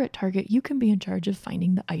while we're at Target, you can be in charge of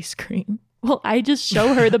finding the ice cream. Well, I just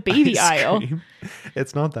show her the baby ice aisle. cream.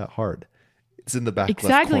 It's not that hard. It's in the back left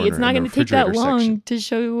Exactly. corner It's not in going the to take that refrigerator long section. to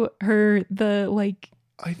show her the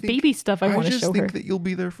I think, baby stuff I want to just show think her. that you'll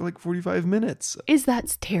be there for like 45 minutes. Is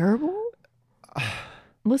that terrible?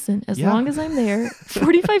 Listen, as Yeah. long as I'm there,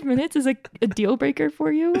 45 minutes is a deal breaker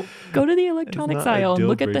for you. Go to the electronics not a aisle and deal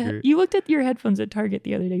look at breaker. you looked at your headphones at Target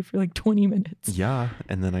the other day for like 20 minutes. Yeah,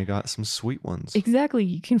 and then I got some sweet ones. Exactly.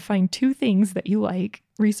 You can find 2 things that you like,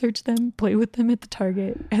 research them, play with them at the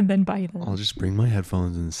Target, and then buy them. I'll just bring my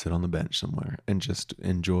headphones and sit on the bench somewhere and just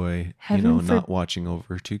enjoy, Heaven not watching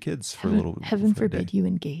over 2 kids for a little. Heaven for a day. forbid you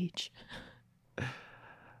engage.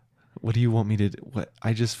 What do you want me to do? What?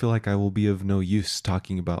 I just feel like I will be of no use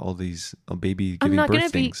talking about all these baby I'm giving not birth going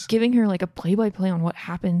to be things. giving her like a play-by-play on what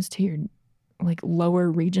happens to your like lower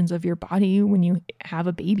regions of your body when you have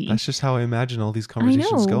a baby. That's just how I imagine all these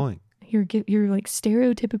conversations know. going. You're like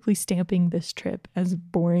stereotypically stamping this trip as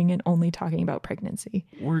boring and only talking about pregnancy.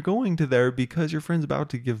 We're going to there because your friend's about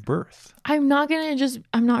to give birth. I'm not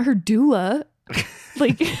her doula.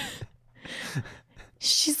 Like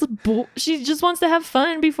she just wants to have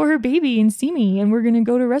fun before her baby and see me, and we're gonna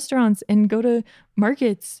go to restaurants and go to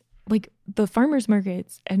markets, like the farmers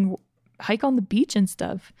markets, and hike on the beach and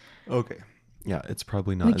stuff. Okay. Yeah, it's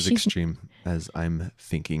probably not Like, as she's- extreme as I'm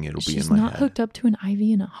thinking it'll be She's in my not head. hooked up to an IV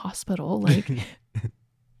in a hospital. Like,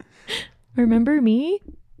 remember me?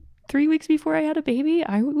 3 weeks before I had a baby,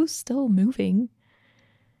 I was still moving.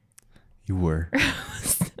 You were.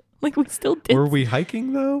 Like, we still did. Were we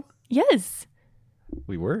hiking though? Yes.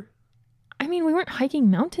 We were? I mean, we weren't hiking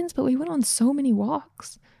mountains, but we went on so many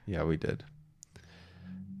walks. Yeah, we did.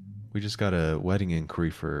 We just got a wedding inquiry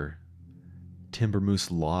for Timber Moose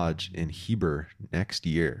Lodge in Heber next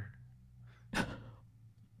year.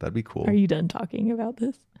 That'd be cool. Are you done talking about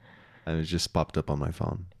this? And it just popped up on my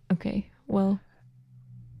phone. Okay. Well,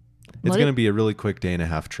 It's going to be a really quick 1.5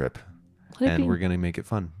 day trip, and we're going to make it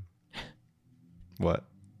fun. What?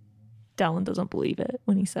 Dallin doesn't believe it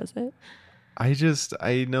when he says it.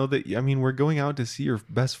 I know that, I mean, we're going out to see your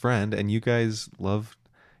best friend, and you guys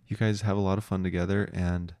have a lot of fun together,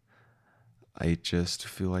 and I just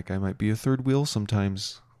feel like I might be a third wheel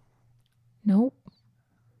sometimes. Nope.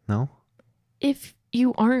 No? If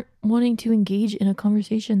you aren't wanting to engage in a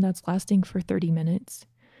conversation that's lasting for 30 minutes,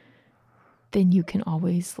 then you can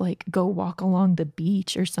always like go walk along the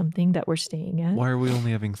beach or something that we're staying at. Why are we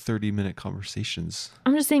only having 30-minute conversations?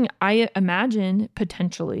 I'm just saying, I imagine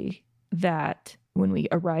potentially that when we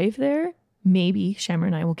arrive there, maybe Shammer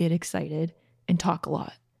and I will get excited and talk a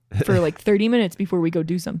lot for like 30 minutes before we go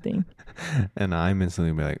do something. And I'm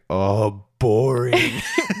instantly be like, oh, boring.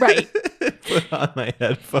 Right. Put on my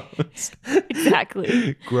headphones.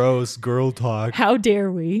 Exactly. Gross girl talk. How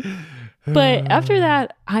dare we? But after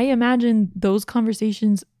that, I imagine those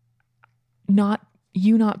conversations not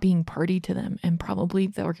being party to them, and probably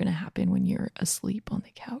that are going to happen when you're asleep on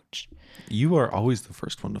the couch. You are always the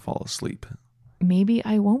first one to fall asleep. Maybe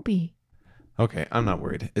I won't be. Okay, I'm not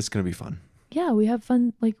worried. It's going to be fun. Yeah, we have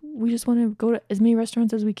fun. Like, we just want to go to as many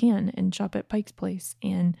restaurants as we can and shop at Pike's Place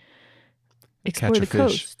and explore Catch a the fish.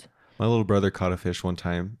 coast. My little brother caught a fish one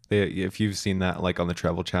time. If you've seen that, like on the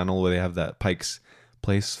Travel Channel, where they have that Pike's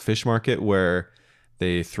Place fish market where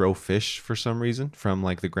they throw fish for some reason from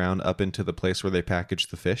like the ground up into the place where they package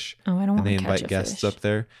the fish. Oh, I don't And want they to catch invite a guests fish. up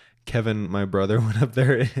there. Kevin, my brother, went up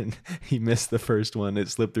there and he missed the first one. It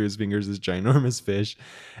slipped through his fingers, this ginormous fish.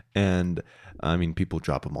 And I mean, people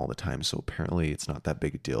drop them all the time. So apparently it's not that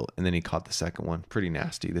big a deal. And then he caught the second one. Pretty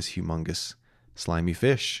nasty. This humongous slimy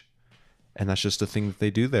fish. And that's just a thing that they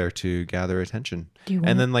do there to gather attention. Do you And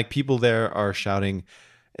want- then like people there are shouting,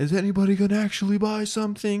 is anybody going to actually buy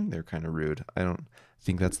something? They're kind of rude. I don't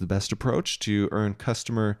think that's the best approach to earn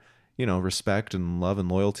customer, respect and love and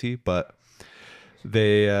loyalty. But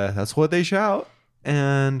they that's what they shout.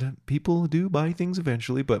 And people do buy things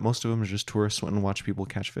eventually, but most of them are just tourists wanting to watch people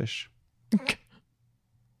catch fish.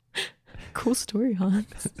 Cool story,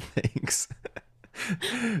 Hans. Thanks.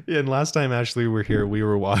 And last time Ashley were here, we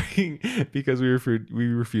were walking because we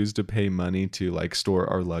refused to pay money to like store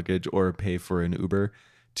our luggage or pay for an Uber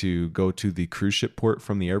to go to the cruise ship port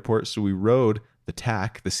from the airport. So we rode the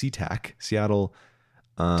SeaTac,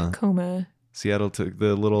 Tacoma. Seattle took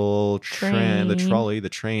the little Train. the trolley, the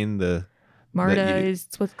train, the MARTA is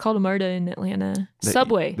what's called a MARTA in Atlanta.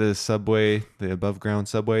 Subway. the subway, the above ground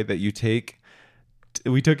subway that you take.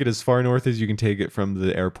 We took it as far north as you can take it from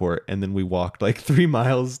the airport, and then we walked like 3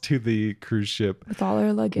 miles to the cruise ship with all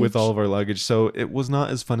our luggage. with all of our luggage. So it was not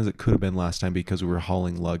as fun as it could have been last time because we were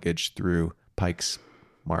hauling luggage through Pike's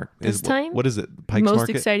Mark. This time, what is it? the Pike's most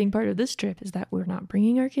Market. exciting part of this trip is that we're not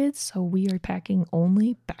bringing our kids, so we are packing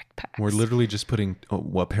only backpacks. We're literally just putting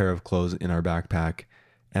a pair of clothes in our backpack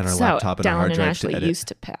and our So laptop and our Dallin hard and drive Ashley to edit. used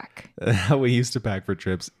to pack. How we used to pack for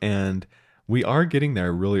trips, and we are getting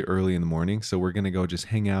there really early in the morning, so we're gonna go just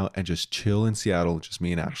hang out and just chill in Seattle, just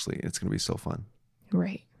me and Ashley. It's gonna be so fun.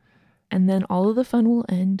 Right. And then all of the fun will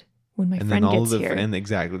end when my And friend then all gets of the here. and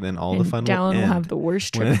exactly then all and the fun Dallin will end. have the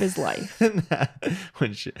worst trip when- of his life.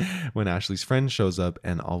 when Ashley's friend shows up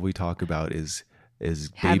and all we talk about is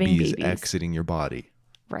Having babies babies. exiting your body.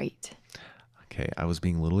 Right. Okay, I was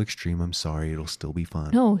being a little extreme. I'm sorry. It'll still be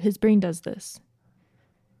fun. No, his brain does this.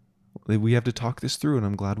 We have to talk this through, and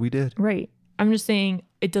I'm glad we did. Right. I'm just saying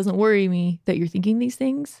it doesn't worry me that you're thinking these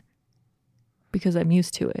things because I'm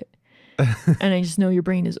used to it. And I just know your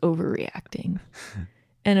brain is overreacting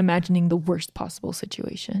and imagining the worst possible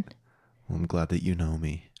situation. Well, I'm glad that you know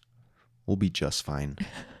me. We'll be just fine.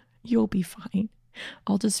 You'll be fine.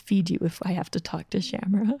 I'll just feed you if I have to talk to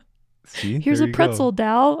Shamra. See? Here's There a you go. pretzel,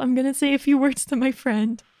 Dal. I'm going to say a few words to my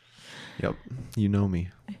friend. Yep. You know me.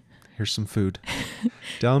 Here's some food.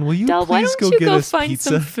 Dallin, will you Dal, why please don't go you get go us find pizza?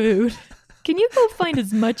 some food? Can you go find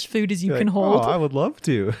as much food as you You're can like, hold? Oh, I would love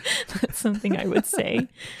to. That's something I would say.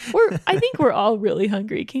 I think we're all really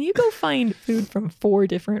hungry. Can you go find food from 4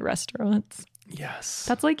 different restaurants? Yes.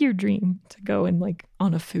 That's like your dream to go and like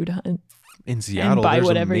on a food hunt. In Seattle, buy there's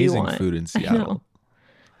whatever you amazing want. food in I Seattle. know.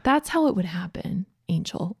 That's how it would happen,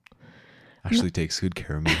 Angel. Ashley takes good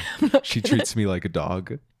care of me. She treats me like a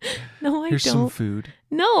dog. No, I Here's some don't. food.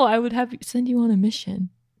 No, I would send you on a mission.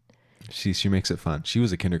 She makes it fun. She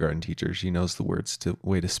was a kindergarten teacher. She knows the words to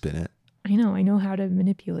way to spin it. I know how to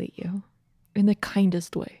manipulate you in the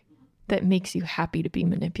kindest way that makes you happy to be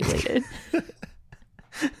manipulated.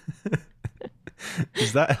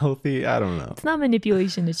 Is that healthy? I don't know. It's not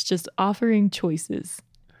manipulation, it's just offering choices.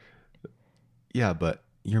 Yeah, but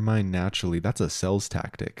your mind naturally, that's a sales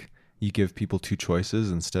tactic. You give people 2 choices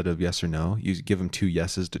instead of yes or no. You give them 2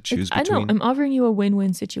 yeses to choose I between. know, I'm offering you a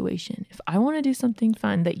win-win situation. If I want to do something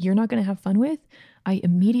fun that you're not going to have fun with, I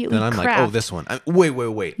immediately Then I'm like, craft. oh, this one.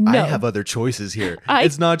 Wait. I No. have other choices here. I-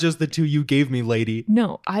 It's not just the 2 you gave me, lady.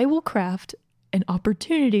 No, I will craft an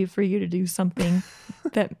opportunity for you to do something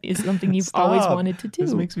that is something you've always Stop. wanted to do.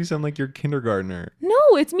 This makes me sound like your kindergartner. No,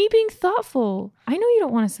 it's me being thoughtful. I know you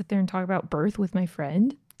don't want to sit there and talk about birth with my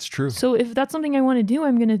friend. It's true. So if that's something I want to do,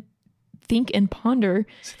 I'm going to think and ponder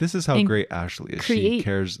See, this is how and great Ashley is. She create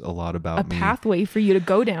cares a lot about a me. pathway for you to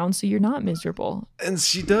go down so you're not miserable. And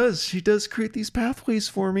she does. She does create these pathways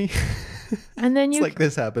for me. And then It's you like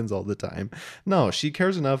this happens all the time. No, she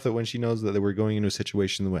cares enough that when she knows that we're going into a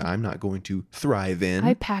situation that I'm not going to thrive in,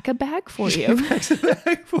 I pack a bag for she you. packs it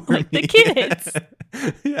back for Like me. the kids.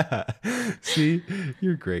 Yeah. See,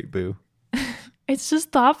 you're great, boo. It's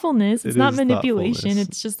just thoughtfulness. It's It not is manipulation. thoughtfulness.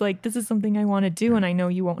 It's just like, this is something I want to do and I know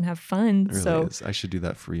you won't have fun. It really so is. I should do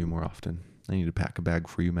that for you more often. I need to pack a bag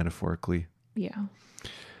for you metaphorically. yeah.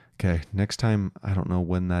 Okay. Next time, I don't know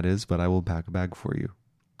when that is, but I will pack a bag for you.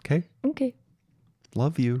 Okay. Okay.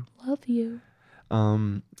 Love you. Love you.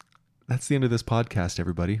 That's the end of this podcast,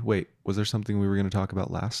 everybody. Wait, was there something we were going to talk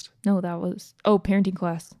about last? No, that was, parenting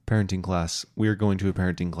class. Parenting class. We are going to a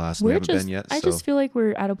parenting class. And we haven't been yet. I so. just feel like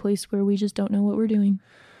we're at a place where we just don't know what we're doing.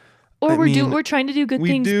 Or I mean, we're trying to do good we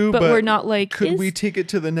things, do, but but we're not like, Could we take it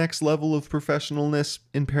to the next level of professionalness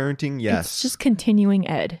in parenting? Yes. It's just continuing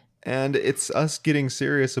ed. And it's us getting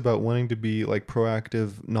serious about wanting to be like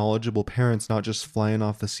proactive, knowledgeable parents, not just flying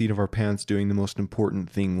off the seat of our pants doing the most important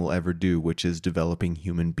thing we'll ever do, which is developing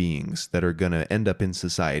human beings that are going to end up in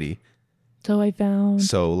society. So I found.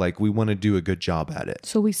 So like we want to do a good job at it.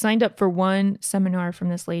 So we signed up for one seminar from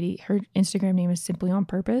this lady. Her Instagram name is Simply on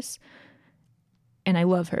Purpose. And I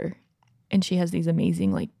love her. And she has these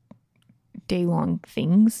amazing like day-long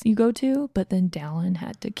things you go to. But then Dallin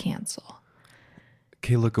had to cancel.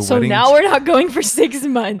 Okay, look, So now we're not going for 6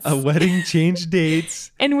 months. a wedding changed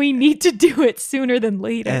dates. And we need to do it sooner than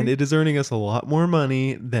later. And it is earning us a lot more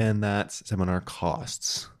money than that seminar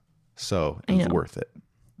costs. So it was worth it.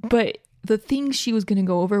 But the things she was going to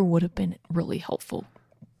go over would have been really helpful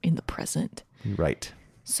in the present. Right.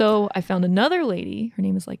 So I found another lady. Her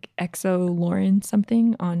name is like Exo Lauren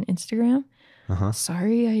something on Instagram. Uh-huh.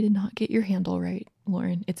 Sorry, I did not get your handle right,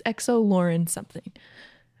 Lauren. It's Exo Lauren something.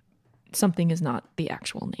 Something is not the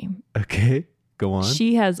actual name. Okay, go on.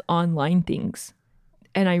 She has online things,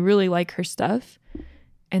 and I really like her stuff.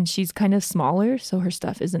 And she's kind of smaller, so her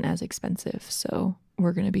stuff isn't as expensive. So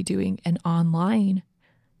we're going to be doing an online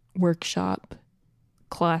workshop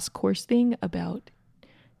class course thing about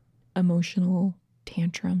emotional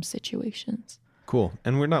tantrum situations. Cool.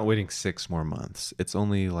 And we're not waiting 6 more months. It's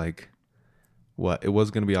only like, what? It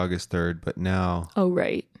was going to be August 3rd, but now Oh,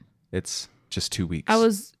 right. it's just 2 weeks. I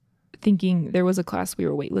was thinking there was a class we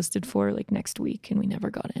were waitlisted for like next week and we never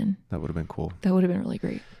got in. That would have been cool. That would have been really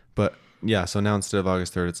great. But yeah, so now instead of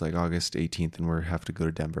August 3rd, it's like August 18th and we have to go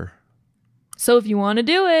to Denver. So if you want to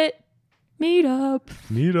do it, meet up.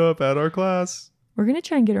 Meet up at our class. We're going to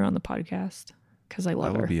try and get her on the podcast because I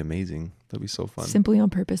love That her. would be amazing. That'd be so fun. Simply on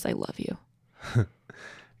Purpose, I love you.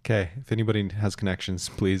 Okay. If anybody has connections,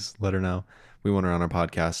 please let her know. We want her on our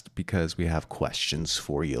podcast because we have questions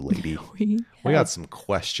for you, lady. We got have some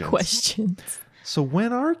questions. So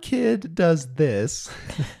when our kid does this,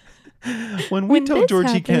 when we When tell this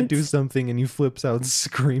George he can't do happens- something and he flips out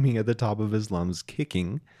screaming at the top of his lungs,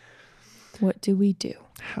 kicking, What do we do?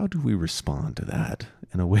 how do we respond to that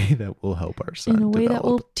in a way that will help our son In a way that develop?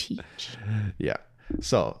 will teach. Yeah.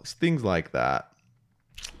 So things like that.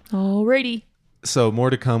 Alrighty. So more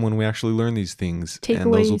to come when we actually learn these things.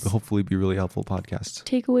 And those will Takeaways. hopefully be really helpful podcasts.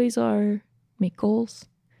 Takeaways are make goals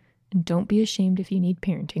and don't be ashamed if you need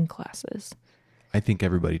parenting classes. I think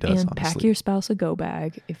everybody does, and honestly. pack your spouse a go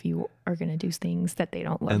bag if you are going to do things that they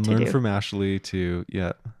don't love And to learn do. from Ashley to,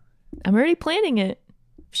 yeah. I'm already planning it.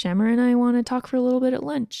 Shammer and I want to talk for a little bit at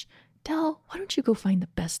lunch. Del, why don't you go find the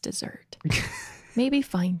best dessert? Maybe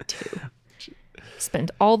find 2.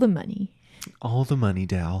 Spend all the money. All the money,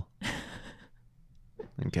 Dal.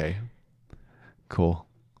 Okay. Cool.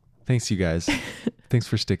 Thanks, you guys. Thanks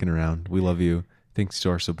for sticking around. We love you. Thanks to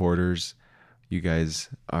our supporters. You guys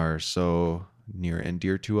are so near and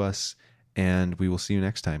dear to us. And we will see you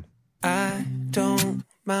next time. I don't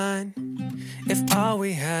mind if all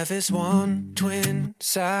we have is one twin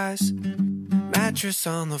size mattress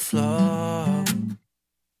on the floor.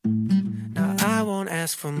 Now I won't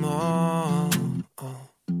ask for more.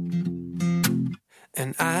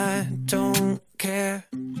 And I don't care.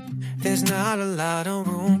 There's not a lot of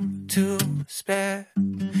room to spare.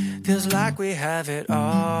 Feels like we have it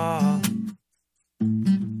all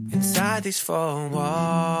inside these 4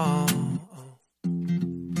 walls.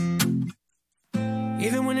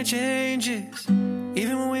 Even when it changes,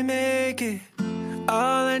 even when we make it,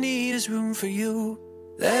 all I need is room for you.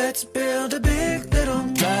 Let's build a big little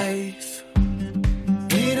life.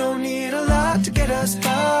 We don't need a lot to get us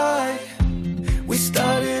by. We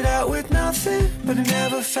started out with nothing, but it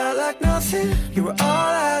never felt like nothing. You were all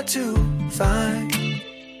I had to find.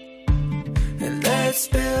 And let's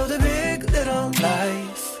build a big little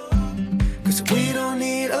life. 'Cause we don't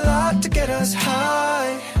need a lot to get us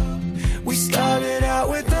high. We started out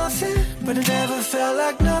with nothing, but it never felt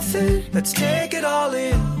like nothing. Let's take it all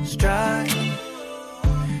in stride.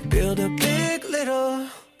 Build a big little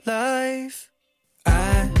life.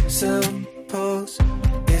 I suppose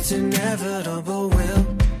it's inevitable we'll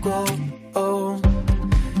grow old.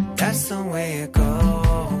 That's the way it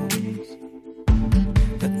goes.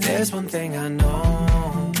 But there's one thing I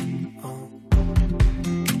know.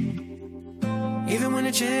 Even when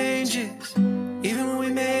it changes, even when we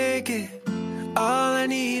make it, all I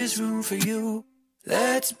need is room for you.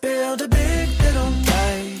 Let's build a big little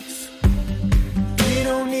life. We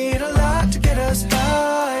don't need a lot to get us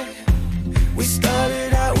by. We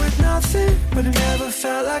started out with nothing, but it never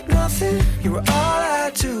felt like nothing. You were all I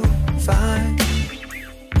had to find.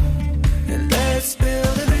 And let's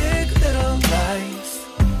build a big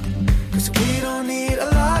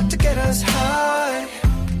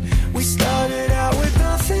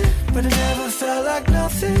but it never felt like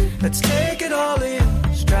nothing. Let's take it all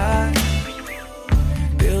in stride.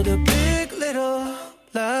 Build a big little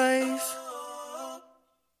life.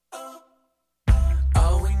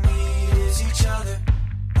 All we need is each other.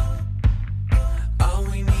 All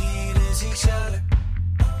we need is each other.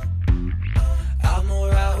 Out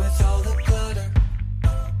more out with all the clutter.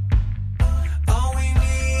 All we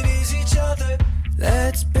need is each other.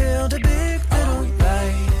 Let's build a big little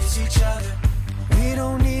life. Each other. We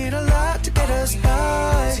don't need a lot to get us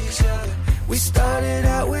by. We started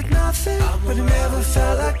out with nothing, but it never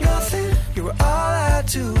felt like nothing. You were all I had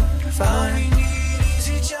to find. All we need is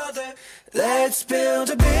each other. Let's build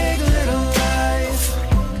a big